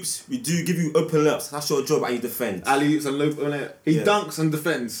alley oops. We do give you open laps. That's your job. And you defend. Alley oops and low. He dunks and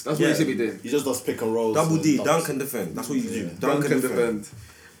defends. That's what he should be doing. He just does pick and rolls. Double D, dunk and defend. That's what you do. Dunk and defend.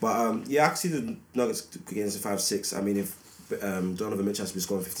 But I can see the Nuggets against 5-6. I mean, if Donovan Mitchell has been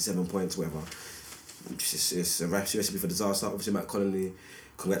scoring 57 points, whatever, it's a recipe for disaster. Obviously, Matt Conley,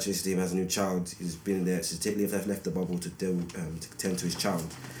 congratulations to him, has a new child. He's been in there since left the bubble to tend to his child.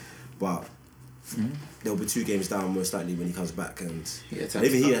 But there'll be 2 games down most likely when he comes back, and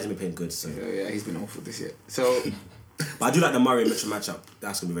even he hasn't been playing good. So he's been awful this year. So, but I do like the Murray and Mitchell matchup.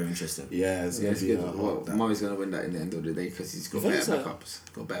 That's gonna be very interesting. Yeah, it's good. Murray's gonna win that in the end of the day because he's got better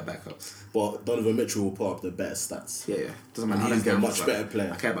backups. But Donovan Mitchell will put up the better stats. Yeah. Doesn't matter. He's a much better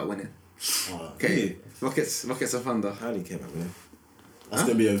player. I care about winning. Okay. Rockets and Thunder. How do you care about winning? That's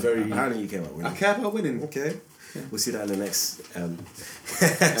gonna be a very. How do you care about winning? I care about winning. Okay. Yeah. We'll see that in the next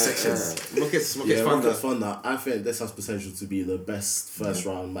sections. Rockets Thunder. I think this has potential to be the best first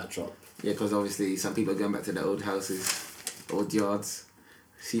round matchup. Yeah, because obviously some people are going back to their old houses, old yards.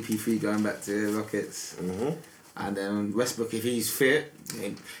 CP3 going back to Rockets. And then Westbrook, if he's fit,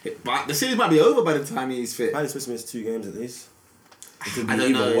 but the series might be over by the time he's fit. He's supposed to miss 2 games at least. I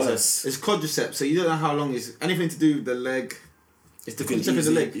don't know. It's quadriceps, so you don't know how long is anything to do with the leg. It's the quadriceps of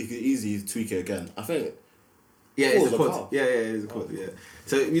the leg. You could easily tweak it again. I think. Yeah, it's a quad. Yeah, it's a quad. Yeah.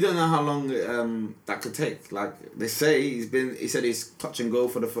 So we don't know how long that could take. Like they say, he said he's touch and go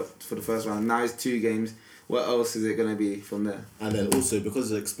for the first round. Now it's 2 games. What else is it gonna be from there? And then also because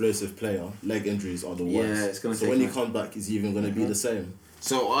he's an explosive player, leg injuries are the worst. Yeah, it's gonna. So when he comes back, is he even gonna be the same?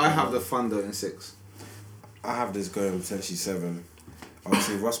 So I have the Thunder in 6. I have this going potentially 7.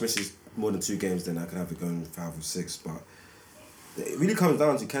 Obviously, if Ross misses more than 2 games, then I can have it going 5 or 6. But it really comes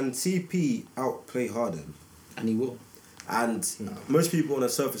down to, can CP outplay Harden? And he will. And most people on the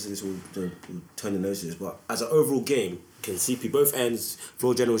surface of this will turn their nose to this, but as an overall game, can CP both ends,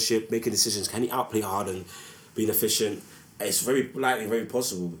 floor generalship, making decisions, can he outplay Harden, being efficient? It's very likely, very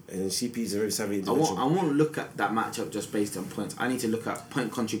possible. And CP is a very savvy individual. I won't look at that matchup just based on points. I need to look at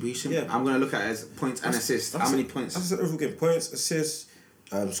point contribution. Yeah. I'm going to look at it as points and assists. How many points? That's an overall game. Points, assists,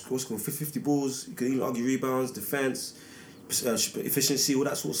 score 50 balls. You can even argue rebounds, defense, efficiency, all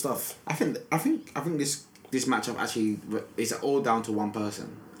that sort of stuff. I think this matchup actually is all down to one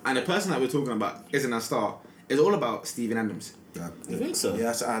person, and the person that we're talking about isn't a star. It's all about Steven Adams. Yeah, you think so? Yeah,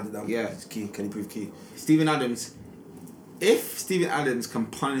 that's added down. Yeah, it's key. Can he prove key? Steven Adams. If Steven Adams can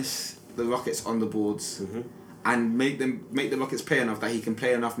punish the Rockets on the boards and make the Rockets play enough that he can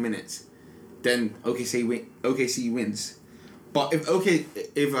play enough minutes, then OKC wins. But if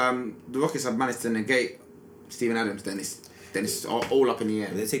the Rockets have managed to negate Steven Adams, then it's all up in the air.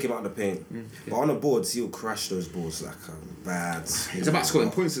 They take him out of the paint. But on the boards, he'll crash those balls like bad. It's about scoring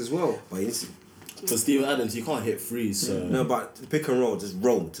points as well. But he needs to, for Steven Adams, you can't hit threes. So. No, but pick and roll, just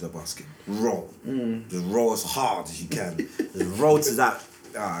roll to the basket. Roll. Just roll as hard as you can. Just roll to that.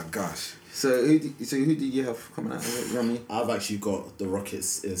 Ah, gosh. So who do you have coming out? Yomi? I've actually got the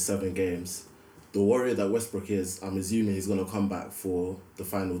Rockets in 7 games. The warrior that Westbrook is, I'm assuming he's going to come back for the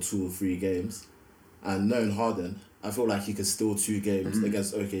final 2 or 3 games. And knowing Harden, I feel like he could steal 2 games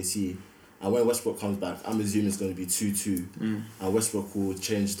against OKC. And when Westbrook comes back, I'm assuming it's going to be 2-2. And Westbrook will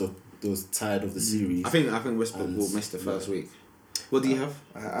change the tide of the series. I think Westbrook will miss the first week. What do you have?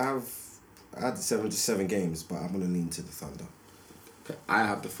 I had the 7 games, but I'm going to lean to the Thunder. Okay. I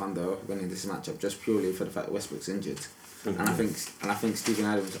have the Thunder winning this matchup just purely for the fact that Westbrook's injured. And I think Steven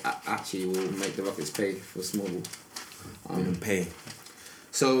Adams actually will make the Rockets pay for small ball. Pay.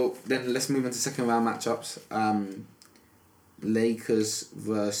 So then let's move into second round matchups. Lakers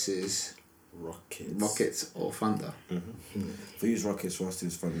versus Rockets or Thunder. For you, Rockets. For us,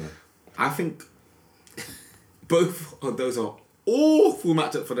 it's Thunder. I think both of those are awful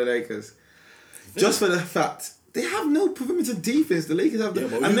matchup for the Lakers. Just for the fact they have no perimeter defense. The Lakers have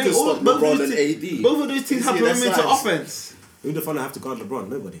and they all both of those teams have perimeter offense. Who the Thunder have to guard LeBron?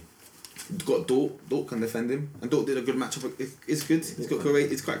 Nobody. Got Dort. Dort can defend him, and Dort did a good matchup. It's good.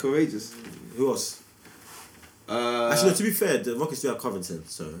 It's quite courageous. Who else? Actually, no, to be fair, the Rockets do have Covington,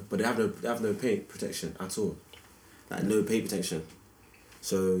 but they have no paint protection at all. Like no paint protection.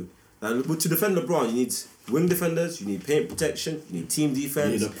 So, to defend LeBron, you need wing defenders, you need paint protection, you need team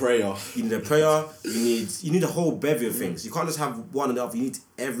defense. You need a prayer. You need a whole bevy of things. You can't just have one and the other. You need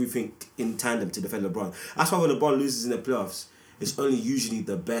everything in tandem to defend LeBron. That's why when LeBron loses in the playoffs, it's only usually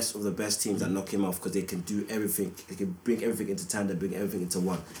the best of the best teams that knock him off because they can do everything. They can bring everything into tandem, bring everything into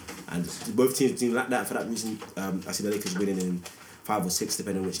one. And both teams do like that. For that reason, I see the Lakers winning in 5 or 6,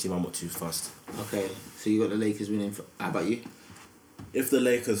 depending on which team I'm not too fast. Okay, so you got the Lakers winning. How about you? if the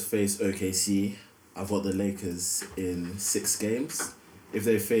Lakers face OKC, I've got the Lakers in 6 games. If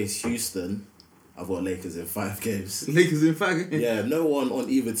they face Houston, I've got Lakers in 5 games. Lakers in 5 games? Yeah, no one on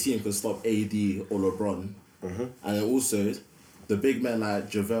either team can stop AD or LeBron. And then also, the big men like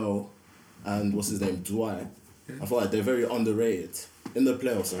JaVale and what's his name, Dwight, I feel like they're very underrated. In the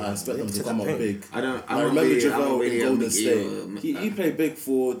playoffs, I expect them to come up big. I remember JaVale in Golden State. He played big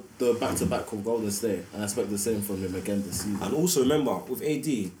for the back-to-back of Golden State, and I expect the same from him again this season. And also remember, with AD,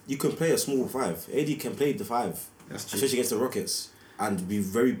 you can play a small 5. AD can play the 5. That's true. Especially against the Rockets. And be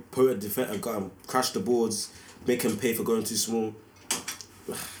very potent defense and crash the boards, make him pay for going too small.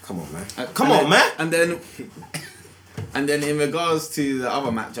 Come on, man. Man. And then in regards to the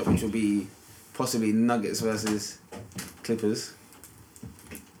other matchup, which will be possibly Nuggets versus Clippers.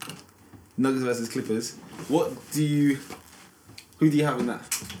 Who do you have in that?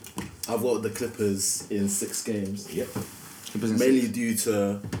 I've got the Clippers in 6 games. Yep. Clippers mainly due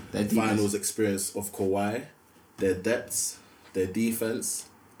to their finals experience of Kawhi, their depth, their defense,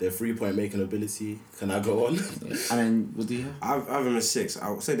 their 3-point making ability. Can I go on? And then what do you have? I have him in 6. I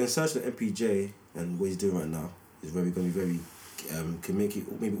would say the insertion of MPJ and what he's doing right now is going to be very can make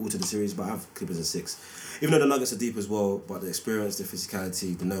it maybe alter the series, but I have Clippers in 6. Even though the Nuggets are deep as well, but the experience, the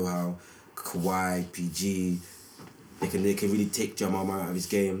physicality, the know-how, Kawhi, PG, they can really take Jamal Murray out of his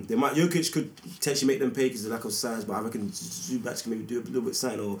game. Jokic could potentially make them pay because of the lack of size, but I reckon Zubac can maybe do a little bit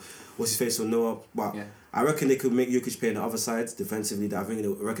something, or what's his face or Noah. But yeah. I reckon they could make Jokic play on the other side defensively. I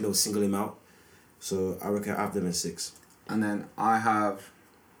reckon they'll single him out. So I reckon I have them in 6. And then I have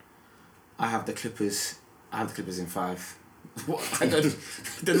the Clippers. I have the Clippers in 5.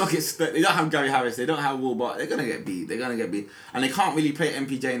 The Nuggets, they don't have Gary Harris, they don't have Wall, but they're gonna get beat. And they can't really play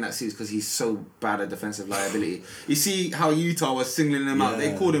MPJ in that series because he's so bad at defensive liability. You see how Utah was singling him out.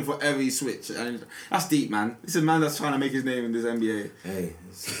 They called him for every switch, and that's deep, man. This is a man that's trying to make his name in this NBA. Hey,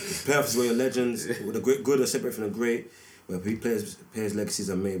 playoffs is where your legends, where the good are separate from the great. Where players' legacies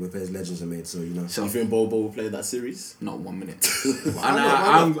are made, where players' legends are made. So you know. So you think Bobo will play that series? Not 1 minute.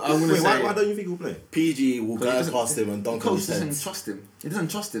 I'm gonna say. Why don't you think he'll play? PG will go past him and dunk on his head. The coach doesn't trust him. He doesn't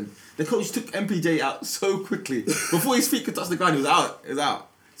trust him. The coach took MPJ out so quickly before his feet could touch the ground. He was out.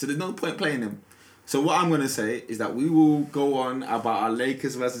 So there's no point playing him. So what I'm gonna say is that we will go on about our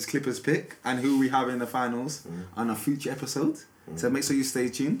Lakers versus Clippers pick and who we have in the finals on a future episode. So make sure you stay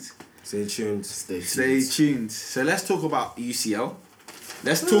tuned. Stay tuned. Stay tuned. So let's talk about UCL.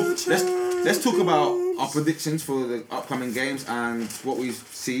 Let's talk about our predictions for the upcoming games and what we've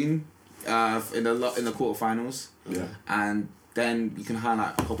seen in the quarterfinals. Yeah. And then you can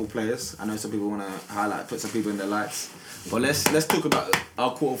highlight a couple players. I know some people want to put some people in their lights. But let's talk about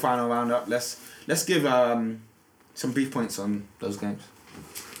our quarterfinal roundup. Let's give some brief points on those games.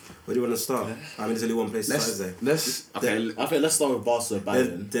 Where do you want to start? I mean, there's only one place to start. I think let's start with Barca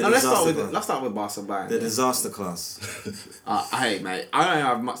Bayern. Let's start with Barca Bayern. The disaster class. Hey mate, I don't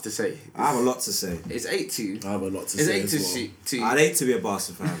have much to say. I have a lot to say. It's 8-2. I have a lot to say. It's 8-2. I'd hate to be a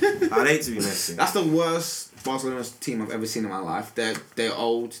Barca fan. I'd hate to be Messi. That's the worst Barcelona team I've ever seen in my life. They're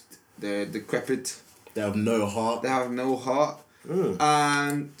old. They're decrepit. They have no heart.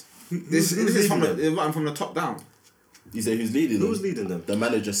 And this is from the top down. You say who's leading them? Who's leading them? The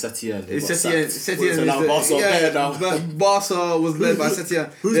manager, Setien. Setien So now Barca better now. Barca was led by Setien.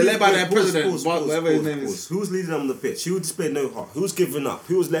 They're led by their president, whatever his name is. Who's leading them on the pitch? Who displayed no heart? Who's giving up?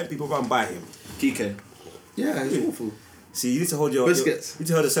 Who's letting people run by him? Kike. Yeah, it's awful. See, you need to hold you need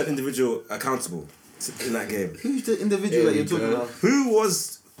to hold a certain individual accountable in that game. Who's the individual that you're talking about?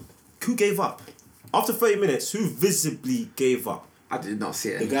 Who gave up? After 30 minutes, who visibly gave up? I did not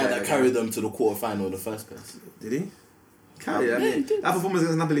see it. The guy that carried them to the quarterfinal in the first place. Did he? That performance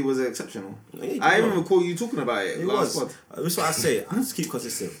against Napoli was exceptional. I even recall you talking about it last pod. That's what I say. I just keep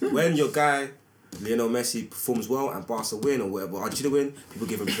consistent. When your guy, Lionel Messi, performs well and Barca win or whatever, Argentina win, people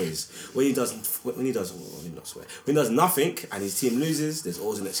give him praise. When he does nothing and his team loses, there's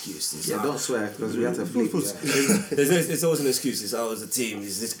always an excuse. Don't swear because we have to bleep. There's always an excuse. It's the team.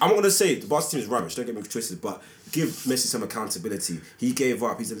 I'm not gonna say the Barca team is rubbish. Don't get me twisted, but give Messi some accountability. He gave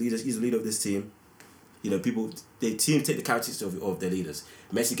up. He's the leader. He's the leader of this team. You know, their team take the characteristics of their leaders.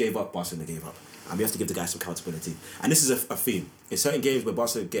 Messi gave up, Barcelona gave up. And we have to give the guys some accountability. And this is a theme. In certain games where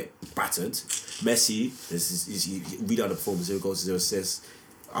Barcelona get battered, Messi, you read out the performance, 0 goals, 0 assists,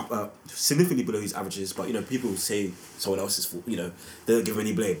 significantly below his averages, but, you know, people say someone else's fault, you know, they don't give him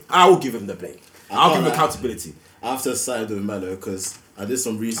any blame. I will give him the blame. I'll give him accountability. I have to side with Melo because I did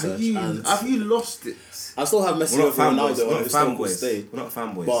some research and... Have you lost it? I still have Messi over Ronaldo on the historical stage. We're not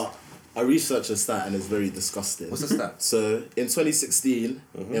fanboys. But I researched a stat and it's very disgusting. What's the stat? So in 2016,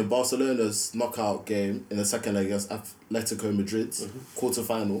 in Barcelona's knockout game in the second leg against Atletico Madrid,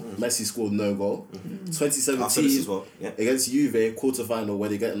 quarter-final, Messi scored no goal. 2017 well. against Juve, quarter-final, where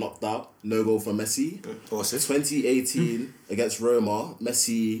they get knocked out, no goal for Messi. 2018 against Roma,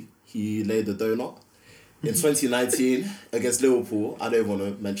 Messi, he laid the donut. In 2019 against Liverpool, I don't want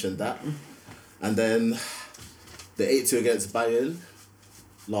to mention that. And then the 8-2 against Bayern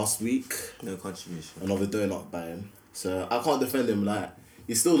last week. No contribution. Another donut Bayern. So I can't defend him. Like,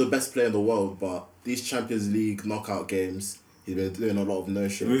 he's still the best player in the world, but these Champions League knockout games, he's been doing a lot of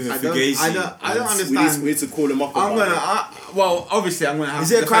no-shows. I don't understand. We need to call him up. Well, obviously, I'm gonna have.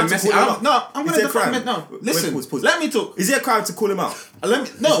 Is it a crime to call him out? No, I'm gonna defend crime? No, listen. Pause. Let me talk. Is it a crime to call him out?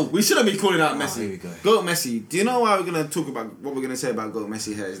 No, we shouldn't be calling out Messi. Here we go. Goat Messi. Do you know why we're gonna talk about what we're gonna say about Goat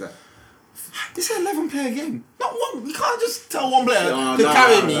Messi here? Is that this is an 11-player game. Not one. You can't just tell one player to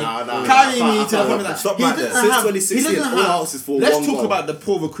carry me to the point of that. Stop right there. Since 2016, all else is for Let's one talk goal. about the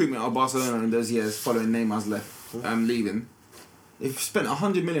poor recruitment of Barcelona in those years following Neymar's leaving. They've spent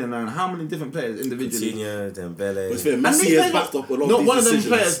 100 million on how many different players individually? Coutinho, Dembele. Messi has backed up a lot of these Not one of them decisions.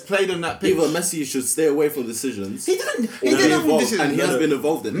 players played on that pitch. Either Messi should stay away from decisions. He didn't. He or be didn't. involved, and he has been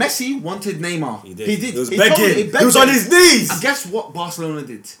involved in it. Messi wanted Neymar. He did. He was begging. He was on his knees. And guess what Barcelona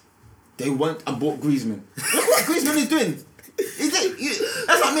did? They went and bought Griezmann. Look what Griezmann is doing.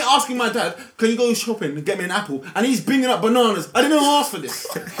 That's like me asking my dad, can you go shopping and get me an apple? And he's bringing up bananas. I didn't ask for this.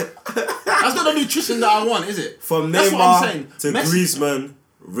 That's not the nutrition that I want, is it? From That's what I'm saying. Neymar to Griezmann,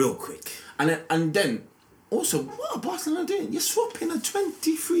 real quick. And then, also, what are Barcelona doing? You're swapping a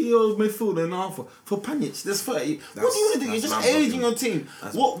 23-year-old midfielder and half for Pjanic. That's 30. What do you want to do? You're just aging your team.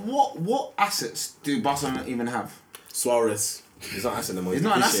 What assets do Barcelona even have? Suarez. He's not an asset anymore. It's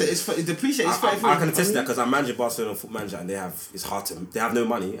not an asset. It's depreciated. I can attest to that because I'm managing Barcelona Football Manager and they have no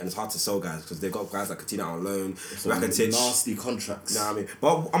money and it's hard to sell guys because they've got guys like Coutinho on loan, Rakitic. Nasty contracts. You know what I mean?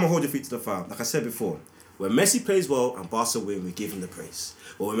 But I'm gonna hold your feet to the fire. Like I said before, when Messi plays well and Barca win, we give him the praise.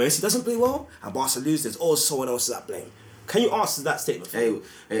 But when Messi doesn't play well and Barca lose, there's always someone else that blame. Can you answer that statement for me?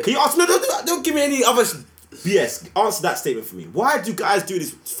 Can you answer? No, don't give me any other BS. Answer that statement for me. Why do guys do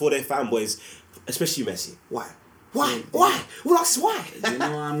this for their fanboys, especially Messi? Why? Why? Well, that's why. Do you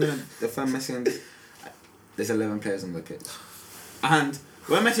know why I'm going to defend Messi on this? There's 11 players on the pitch. And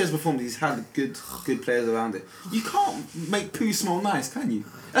when Messi has performed, he's had good players around it. You can't make poo smell nice, can you?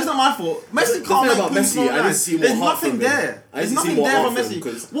 That's not my fault. Messi can't make poo smell nice. There's nothing there. There's nothing there for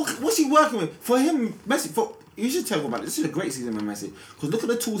Messi. What's he working with? For him, Messi, you should tell him about it. This is a great season with Messi. Because look at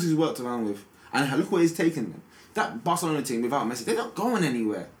the tools he's worked around with. And look where he's taken them. That Barcelona team without Messi, they're not going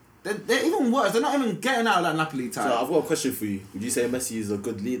anywhere. They're even worse. They're not even getting out of that Napoli tie. So I've got a question for you. Would you say Messi is a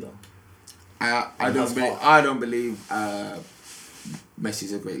good leader? I don't believe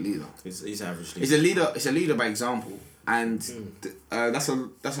Messi's a great leader. He's average. He's a leader. It's a leader by example, and that's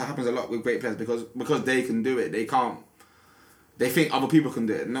what happens a lot with great players because they can do it. They can't. They think other people can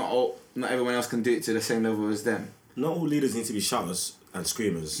do it. Not everyone else can do it to the same level as them. Not all leaders need to be shouters and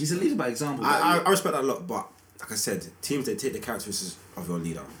screamers. He's a leader by example. I respect that a lot, but like I said, teams that take the characteristics of your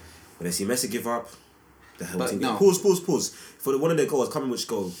leader. When they see Messi give up, the whole team. No. Pause. For one of their goals, coming which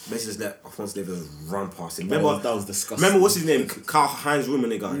goal, Messi just let Alphonso Davies run past him. That was disgusting. Remember what's his name? Karl-Heinz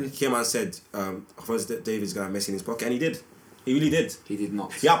Rummenigge. He came out and said Alphonso Davies is going to have Messi in his pocket, and he did. He really did. He did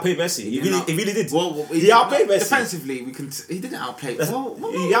not. He outplayed Messi. He really did. Well, he outplayed Messi. Defensively, he didn't outplay. He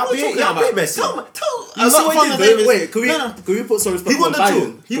outplayed Messi. Wait, can we put some respect on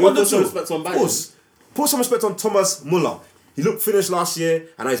Bayern? He won the two. Put some respect on Thomas Muller. He looked finished last year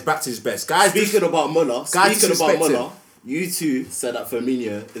and now he's back to his best. Speaking about Muller, you two said that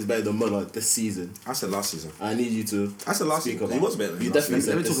Firmino is better than Muller this season. I said last season. I need you to speak about. He was better than you definitely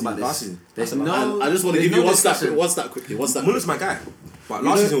said Let me talk about last season. There's I just want to give you one stat quickly. Muller's my guy. But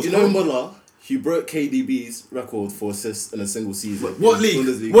last season was you know Muller, he broke KDB's record for assists in a single season. What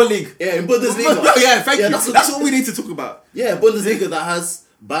league? What league? Yeah, in Bundesliga. Yeah, thank you. That's what we need to talk about. Yeah, Bundesliga that has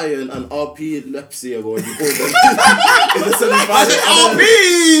Bayern and RP Leipzig or whatever you call them in the semi-final.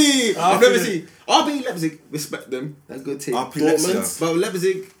 RP! I've never seen RP Leipzig. Respect them. They're a good team. RP Dortmund, but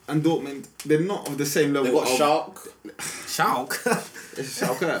Leipzig and Dortmund, they're not of the same level. They got Schalke.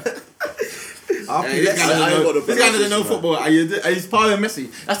 RP This guy doesn't know football. He's part of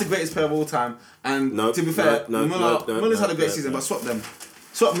Messi. That's the greatest player of all time. And to be fair, Muller's had a great season, but swap them.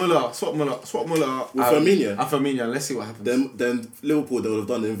 Swap Muller with Firmino. And Firmino. Let's see what happens. Then Liverpool, they would have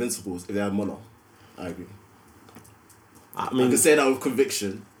done the Invincibles if they had Muller. I agree. I mean, I can say that with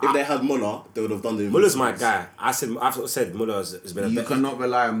conviction. If they had Muller, they would have done the Muller's my guy. I've said Muller has been a You better... cannot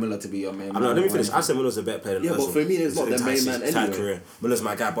rely on Muller to be your main man. Let me finish. I said Muller's a better player than Ozil. Yeah, but for me, it's not their main man anyway. Career. Muller's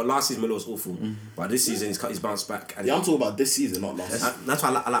my guy, but last season Muller was awful. But this season he's bounced back. And I'm talking about this season, not last season. That's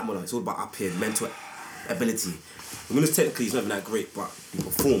why I like Muller. It's all about up here, mental ability. Muller's technically he's not even that great, but he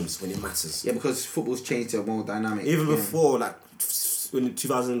performs when it matters. Yeah, because football's changed to a more dynamic. Even before, like, in the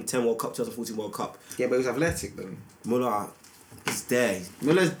 2010 World Cup, 2014 World Cup. Yeah, but he was athletic then. Muller is there.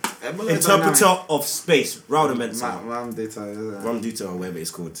 Muller's Interpreter of space, Raul Mental. Ramdita, or whatever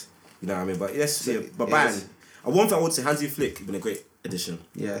it's called. You know what I mean? But yes, but Bayern. One thing I would say, Hansi Flick has been a great addition.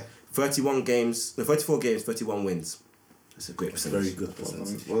 Yeah. 34 games, 31 wins. That's a great percentage. Very good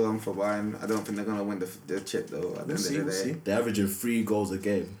percentage. Well done for Bayern. I don't think they're going to win the chip though at the end of the day. They're averaging 3 goals a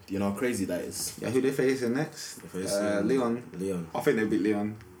game. Do you know how crazy that is? Yeah, who they facing next? Leon. Leon. I think they beat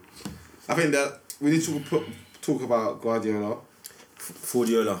Leon. I think that we need to talk about Guardiola.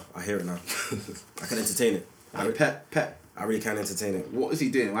 Guardiola, I hear it now. I can entertain it. Pep. I really can entertain it. What is he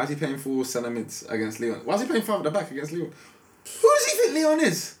doing? Why is he playing 4 centre mids against Leon? Why is he playing 5 at the back against Leon? Who does he think Leon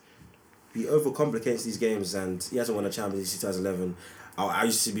is? He overcomplicates these games and he hasn't won a Champions League since 2011. I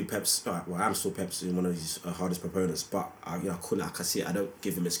used to be Pep's, I'm still Pep's one of his hardest proponents, but I can see it. I don't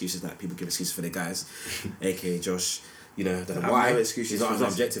give him excuses that people give excuses for their guys, aka Josh. You know, don't know why. No excuses. He's not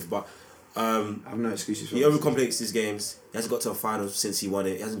objective, but I have no excuses for he overcomplicates his games. He hasn't got to a final since he won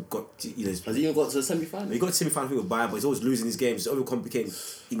it. He hasn't got, Has he even got to a semi-final? He got to semi-final with Bayern, but he's always losing his games. It's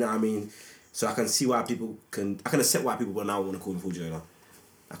overcomplicating, you know what I mean? So I can see why I can accept why people now want to call him Guardiola.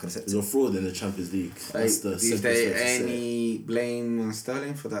 I can accept He's a fraud in the Champions League. That's the is there any blame on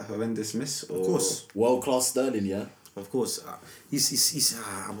Sterling for that horrendous miss? Or? Of course. World-class Sterling, yeah? Of course. I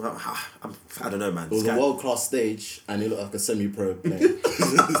don't know, man. It was a world-class stage and he looked like a semi-pro player.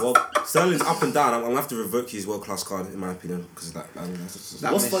 Well, Sterling's up and down. I'm going to have to revoke his world-class card, in my opinion. Because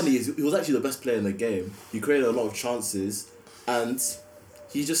What's funny is he was actually the best player in the game. He created a lot of chances and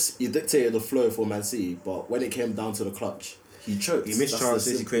he dictated the flow for Man City. But when it came down to the clutch, he choked. He missed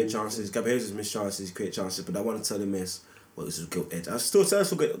chances, he created chances. Gabriel Jesus missed chances, he created chances. But that one Sterling miss, well, this was guilt edge. I still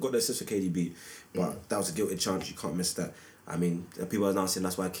got the assist for KDB. But that was a guilty chance, you can't miss that. I mean, people are now saying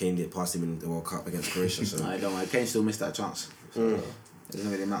that's why Kane did pass him in the World Cup against Croatia. So. I don't know. Kane still missed that chance. So it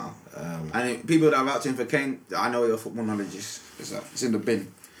doesn't really matter. And people that are vouching for Kane, I know your football knowledge is it's in the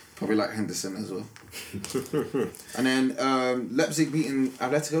bin. Probably like Henderson as well. And then Leipzig beating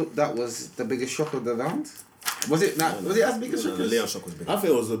Atletico, that was the biggest shock of the round. Was it as big a shock? The Leon shock was big. I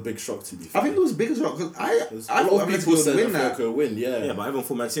think it was a big shock to be fair. I think it was big as well because I thought Atletico people said would win that. Atletico would win, yeah. Yeah, but everyone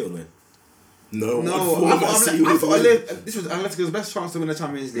thought Man City would win. No, I thought this was Atletico's best chance to win the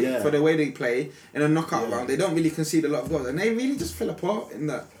Champions League for the way they play in a knockout round. They don't really concede a lot of goals, and they really just fell apart in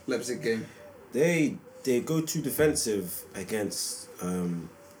that Leipzig game. They go too defensive against.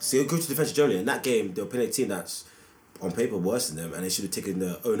 So they go too defensive generally. In that game, they were playing a team that's on paper worse than them, and they should have taken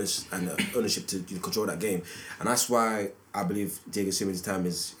the ownership to control that game, and that's why I believe Diego Simeone's time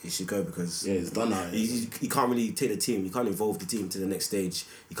he should go because he's done now. He can't really take the team. He can't evolve the team to the next stage.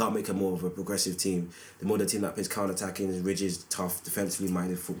 He can't make a more of a progressive team. The more the team that plays counter-attacking, rigid, tough, defensively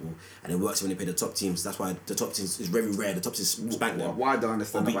minded football, and it works when they play the top teams. That's why the top teams is very rare. The top teams spank them. Why don't I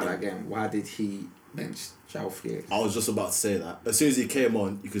understand about that game? Why did he bench João Felix? I was just about to say that. As soon as he came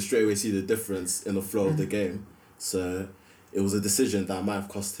on, you could straight away see the difference in the flow of the game. So it was a decision that might have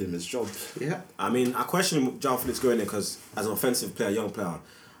cost him his job. Yeah. I mean, I question João Felix going there because as an offensive player, young player,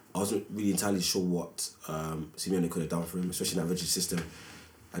 I wasn't really entirely sure what Simeone could have done for him, especially in that rigid system.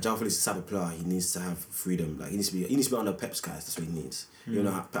 João Felix is the type of player, he needs to have freedom. Like he needs to be under Pep's guys. That's what he needs. You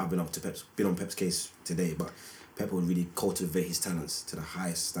know, I've been on Pep's case today, but Pep will really cultivate his talents to the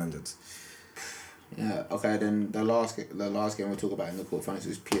highest standards. Yeah. Okay. Then the last game we'll talk about in the quarterfinals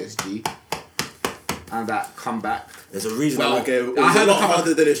was PSG. And that comeback. There's a reason. Well, okay, it was a lot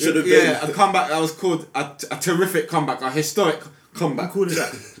harder than it should have been. Yeah, a comeback that was called a terrific comeback, a historic comeback. Who called it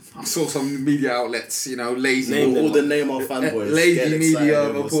that? I saw some media outlets, lazy. All the Neymar fanboys. Lazy media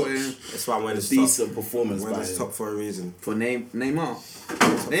reporting. That's why I'm wearing this decent performance. Wearing this top for a reason. For Neymar.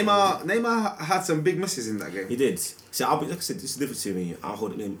 Neymar had some big misses in that game. He did. See, like I said, this is the difference between me. I'll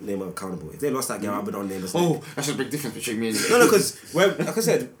hold Neymar accountable. If they lost that game, I'll be on Neymar's. Oh, that's a big difference between me and you. No, because like I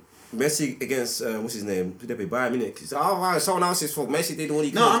said, Messi against what's his name? Did they play Bayern Munich? He said, someone else's fault. Messi did all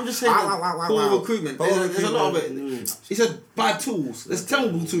he could. No, I'm just saying poor recruitment. There's a lot of it. He said bad tools. There's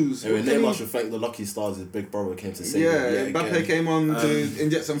terrible tools. Anyway, Neymar should thank the lucky stars his big brother came to save him. Yeah, Mbappe came on to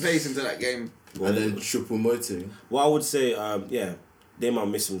inject some pace into that game. And then Choupo-Moting. Well, I would say, Neymar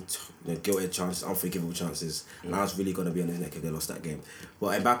missed some guilty chances, unforgivable chances, and I was really going to be on his neck if they lost that game.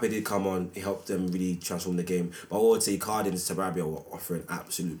 But Mbappe did come on, he helped them really transform the game. But I would say Icardi and Sarabia were offering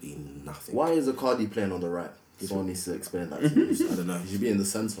absolutely nothing. Why is Icardi playing on the right? Someone needs to explain that to me. I don't know. He should be in the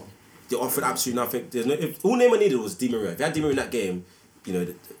centre. They offered absolutely nothing. All Neymar needed was Di Maria. If they had Di Maria in that game,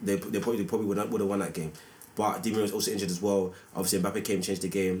 they probably would have won that game. But Di Maria was also injured as well. Obviously, Mbappe came and changed the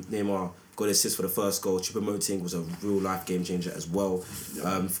game. Neymar got an assist for the first goal. Choupo-Moting was a real-life game changer as well.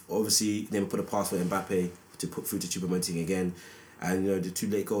 Yeah. Obviously, Neymar put a pass for Mbappe to put through to Choupo-Moting again. And, the 2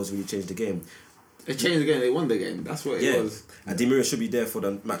 late goals really changed the game. They changed the game. They won the game. That's what it was. And Di Maria should be there for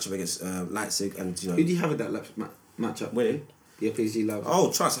the matchup against Leipzig. And, Who do you have in that matchup? Winning? Yeah, PSG love.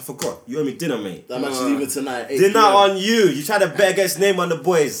 Oh, trust, I forgot. You owe me dinner, mate. That match is even tonight. Dinner on you. You tried to bet against Neymar on the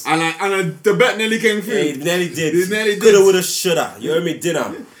boys. And the bet nearly came through. Yeah, it nearly did. It nearly did. Coulda, woulda, shoulda. You owe me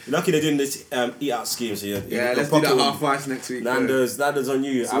dinner. You're lucky they're doing this eat out scheme. So let's do that half price next week. Nando's on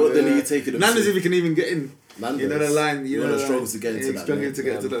you. So what did you take it? Nando's if you can even get in. Nando's. You know the line. You know the struggles to get into that. Struggling to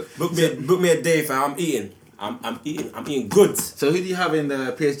get into that. Book me a day, fam. I'm eating. I'm eating good. So who do you have in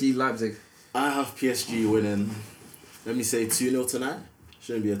the PSG Leipzig? I have PSG winning. Let me say 2-0 tonight.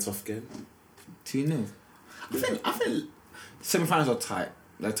 Shouldn't be a tough game. 2-0. I think semi-finals are tight.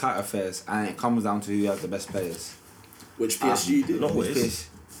 They're tight affairs, and it comes down to who has the best players. Which PSG did. Not which.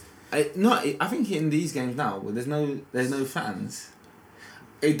 I think in these games now, where there's no fans,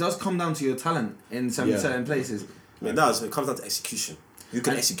 it does come down to your talent in certain places. It does. It comes down to execution. You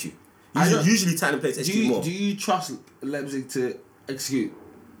can execute. Usually talented players execute more. Do you trust Leipzig to execute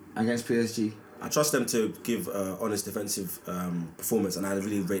against PSG? I trust them to give honest defensive performance, and I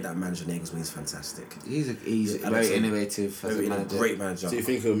really rate that manager. Nagelsmann. He's fantastic. He's very innovative as a manager. Great manager. Do you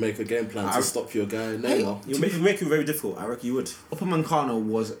think he'll make a game plan to stop your guy Neymar? You'll make it very difficult. I reckon you would. Upamecano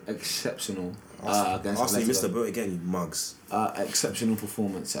was exceptional against Arsenal. You missed the boat again, you mugs. Exceptional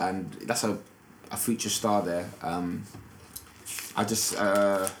performance, and that's a future star there. I'm just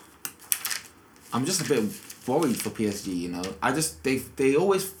a bit worried for PSG. They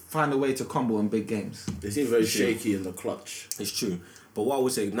always find a way to crumble in big games. They seem very shaky in the clutch. It's true. But what I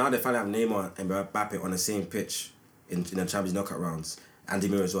would say, now they finally have Neymar and Mbappe on the same pitch in the Champions knockout rounds, and Di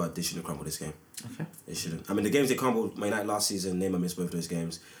Maria as well, they shouldn't crumble this game. Okay. They shouldn't. I mean, the games they crumbled, Man United last season, Neymar missed both those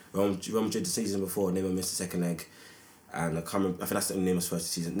games. Real Madrid the season before, Neymar missed the second leg. And I think that's Neymar's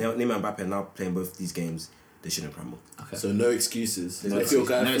first season. Neymar and Mbappe are now playing both these games. They shouldn't crumble. Okay. So no excuses. If your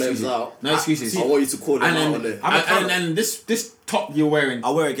guy flames out, no excuses. I want you to call him out on it. And this top you're wearing,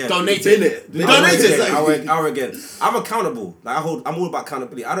 I'll wear it again. Donate it. Donate it. I'll wear it again. I'm accountable. I'm all about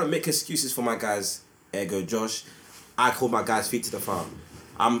accountability. I don't make excuses for my guys. Ergo Josh. I hold my guys' feet to the fire.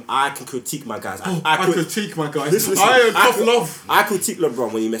 I can critique my guys. I critique my guys. Listen, I am tough love. I critique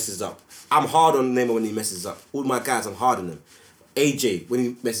LeBron when he messes up. I'm hard on Neymar when he messes up. All my guys, I'm hard on them. AJ, when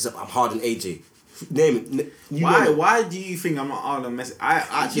he messes up, I'm hard on AJ. Name it. Why do you think I'm not hard on Messi? I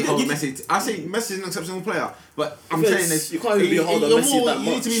actually hold Messi. I think Messi is an exceptional player, but I'm saying this. You can't even be hard on Messi that much.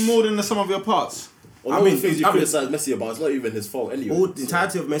 You need to be more than the sum of your parts. All the things you criticise Messi about, it's not even his fault anyway. The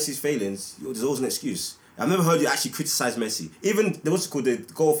entirety of Messi's failings, there's always an excuse. I've never heard you actually criticise Messi. Even the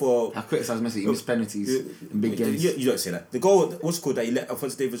goal for... I criticised Messi. He missed penalties in big games. You don't say that. The goal, that he let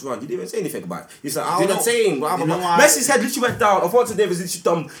Alphonso Davies run, you didn't even say anything about it. You said, I'm not saying... Messi's head literally went down. Alphonso Davies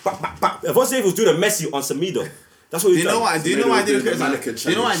literally done... Back. Alphonso Davies was doing a Messi on Samido. That's what he did. Do you know why I didn't criticise? Do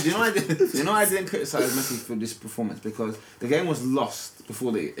you know why I didn't criticise Messi for this performance? Because the game was lost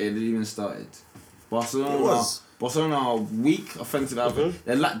before it even started. Barcelona are weak offensive outfit.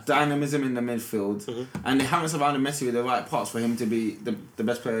 They lack dynamism in the midfield, and they haven't surrounded Messi with the right parts for him to be the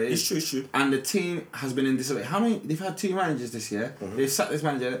best player. It's true. And the team has been in disarray. They've had 2 managers this year. They've sacked this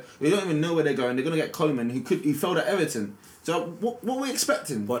manager. They don't even know where they're going. They're gonna get Coleman, who failed at Everton. So what are we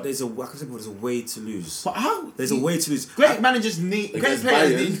expecting? But there's a way to lose. But how? There's a way to lose. Great managers need great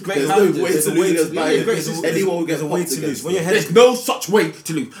players. Need great managers. There's a way to lose. There's no such way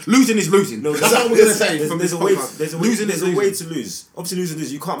to lose. Losing is losing. No, that's what we're gonna say. There's a way to lose. Obviously,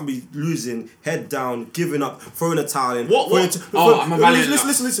 losing. You can't be losing, head down, giving up, throwing a towel in. I'm a valiant.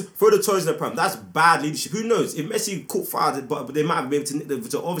 Listen. Throw the toys in the pram. That's bad leadership. Who knows? If Messi caught fire, but they might have been able to nick them.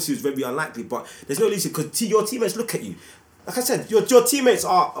 So obviously, it's very unlikely. But there's no leadership because your teammates look at you. Like I said, your teammates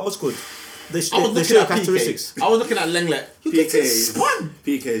are what's good. They share characteristics. I was looking at Lenglet. PK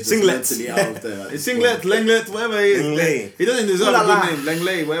is just mentally out of there. Singlet, Lenglet, whatever he is. He doesn't deserve a good name.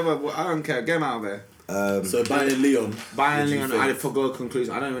 Lenglet, whatever. I don't care. Get him out of there. So Bayern Leon. I forgot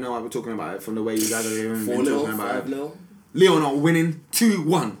conclusion. I don't even know why we're talking about it from the way you guys are even talking about it. 4-0, 5-0. Leon are winning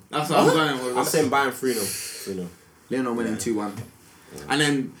 2-1. That's what I'm going with. I'm saying Bayern 3-0. Leon are winning 2-1. And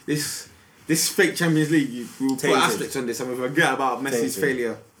then this this fake Champions League, we'll put Tainted. asterisks on this and we'll forget about Messi's Tainted.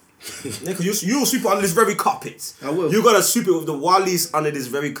 failure. Yeah, because you'll sweep it under this very carpet. I will. You gotta sweep it with the Wallies under this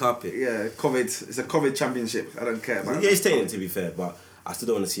very carpet. Yeah, COVID. It's a COVID championship. I don't care about Yeah, it. it's tainted to be fair, but I still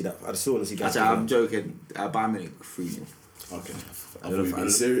don't want to see that. I still want to see guys. Actually, I'm joking. Bayern Munich 3-0. Okay. I don't know if I'm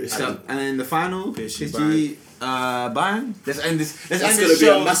serious. So, and then the final, PSG, PSG, Bayern. Let's end this. Let's That's end gonna this be a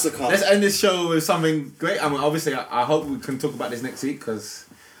show. massacre. Let's end this show with something great. I mean, obviously, I hope we can talk about this next week because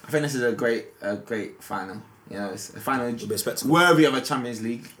I think this is a great final. You know, it's a final It'll be a spectacle. worthy of a Champions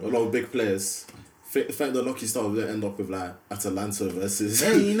League. A lot of big players. The fact that Lucky Star will end up with like Atalanta versus.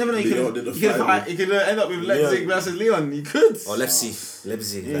 Hey, you never know. You Lyon in the final. could end up with Leipzig versus Leon. You could. Or Leipzig.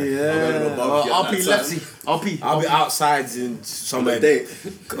 Yeah. Or RP Leipzig. RP. I'll be outside in somewhere Date.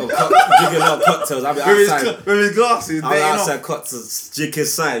 drinking a lot of cocktails. I'll be outside. With his glasses. I'll be dating outside off. cocktails, drinking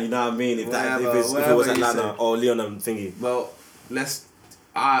side. You know what I mean? If it was Whatever you Atlanta say. or Leon, I'm thinking. Well,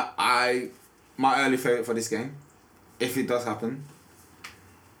 my early favourite for this game, if it does happen,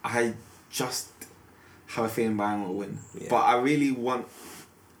 I just have a feeling Bayern will win. Yeah. But I really want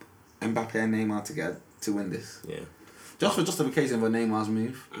Mbappe and Neymar to win this. Yeah. Just for justification of Neymar's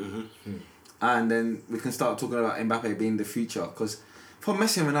move. Mm-hmm. And then we can start talking about Mbappe being the future. Because for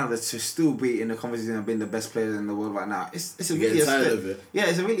Messi and Ronaldo to still be in the conversation of being the best players in the world right now, it's a You're really getting tired of it. Yeah,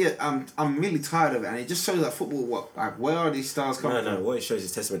 it's a really I'm really tired of it, and it just shows that football. Where are these stars coming from? What it shows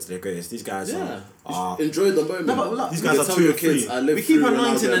is testament to their greatest. These guys Yeah. are. Enjoy the moment. No, but look, These You guys can are tell 2 your or 3. kids, I live We keep through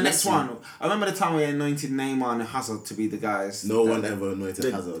anointing Ronaldo the and next Messi. one. I remember the time we anointed Neymar and Hazard to be the guys. No one ever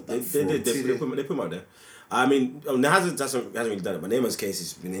anointed Hazard. They put him out there. I mean, Hazard hasn't really done it, but Neymar's case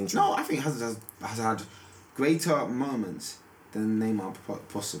has been injured. No, I think Hazard has had greater moments than Neymar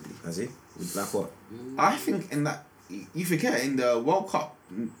possibly. Has he? Like what? I think in that you forget in the World Cup,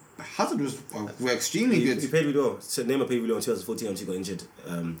 Hazard were extremely good. He played really well. So Neymar played really well in 2014 until he got injured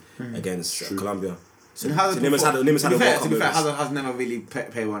against Colombia. So And Hazard Neymar's had a World to Cup be fair, moments. Hazard has never really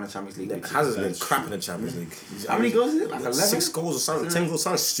played well in the Champions League. which is- Hazard's been crap in the Champions League. How many goals is it? Like 11? 6 goals or something. 10 goals.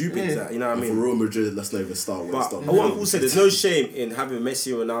 Something stupid. Yeah. That, you know what I For mean? Real Madrid, let's not even start with But stuff. what I will say, there's no shame in having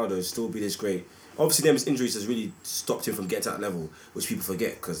Messi and Ronaldo still be this great. Obviously, Neymar's injuries has really stopped him from getting to that level, which people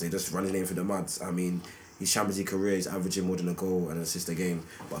forget because they just run his name through the mud. I mean, his Champions League career is averaging more than a goal and an assist a game,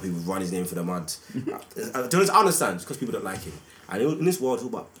 but people run his name through the mud. I understand because people don't like him. And in this world, it's all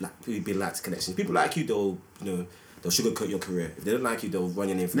about people being liked connections. People like you, they'll sugarcoat your career. If they don't like you, they'll run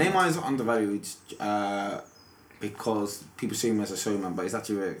your name through the mud. Neymar is undervalued because people see him as a showman, but he's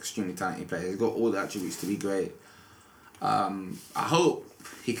actually an extremely talented player. He's got all the attributes to be great. I hope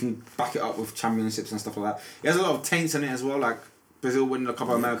he can back it up with championships and stuff like that. He has a lot of taints in it as well, like Brazil winning the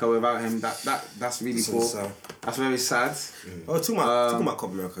Copa America without him. That's really cool. So, That's very sad. oh, talking about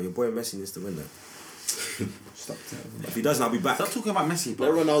Copa America, your boy Messi needs to win that. Stop If he doesn't, I'll be back. talking about Messi,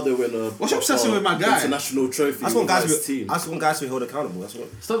 Let bro. Ronaldo win a What's your obsession with my guy? international trophy. That's one with his guys. team. That's one guys to be held accountable. That's what.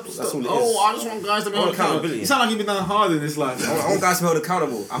 Stop. That's all it is. I just want guys to be held accountable. accountability. You sound like you've been done hard in this life. I want guys to be held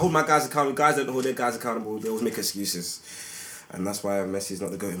accountable. I hold my guys accountable. Guys don't hold their guys accountable. They always make excuses, and that's why Messi's not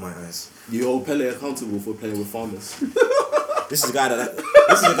the GOAT in my eyes. You hold Pele accountable for playing with farmers. This is a guy that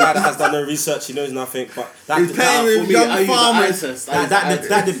has done no research. He knows nothing. But that He's playing with For me, young I use the eye farmers. test.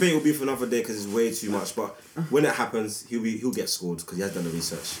 that debate will be for another day because it's way too much. But when it happens, he'll get scored because he has done the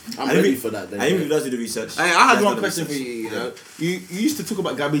research. I'm And if ready he- for that then, And even yeah. if he does do the research, Hey, I he had has one done the question for research. you. You know, you used to talk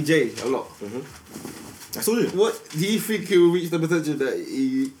about Gabby J a lot. I told you. What do you think he will reach the potential that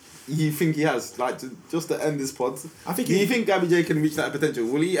you think he has? Like just to end this pod, I think do you think Gabby J can reach that potential?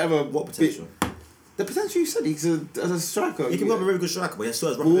 Will he ever? What potential? The potential you said he's as a striker. He can be a very good striker, but he still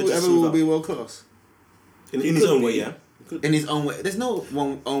has Will rapid ever will be world class in his own way, yeah. in his own way. There's no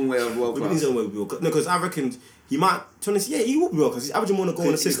one own way of world In class. his own way, will be world class. No, because I reckon he might. To be honest, yeah, he will be world class. He's averaging more than a goal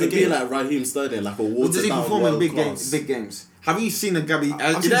and It assist a could be game. like Raheem Sterling, like a But watered does he down perform in world big class. games? Big games. Have you seen a Gabby?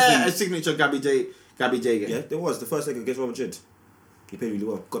 I've Is seen there him. a signature Gabby J game? Yeah, there was the first leg against Real Madrid. He played really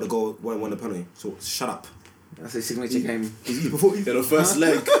well. Got the goal, won the penalty. So shut up. That's a signature game. He performed. In the first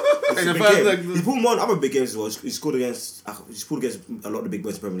leg. In the Big first game. leg. He pulled on other big games as well. He scored against a lot of the big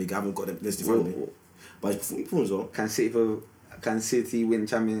boys in the Premier League. I haven't got them list in front of me. But he performed as well. Can City win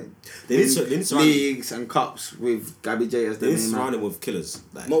champion? They need to surround- leagues and cups with Gabby J as the They need to main man. surround him with killers.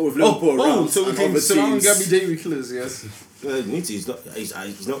 Like, Not with Liverpool around. so we and can other surround teams. Gabby J with killers, yes. you need to. He's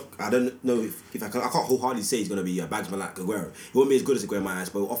not. I don't know if I can't wholeheartedly say he's gonna be a bagsman like Aguero. He won't be as good as Aguero in my eyes,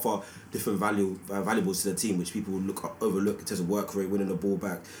 but he'll offer different valuables to the team, which people overlook in terms of work rate, winning the ball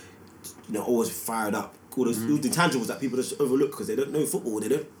back. Always fired up. All those intangibles that people just overlook because they don't know football. They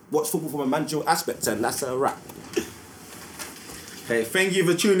don't watch football from a managerial aspect, and that's a wrap. Hey, thank you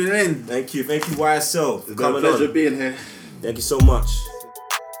for tuning in. Thank you, YSL, for It's been a coming pleasure on. being here. Thank you so much.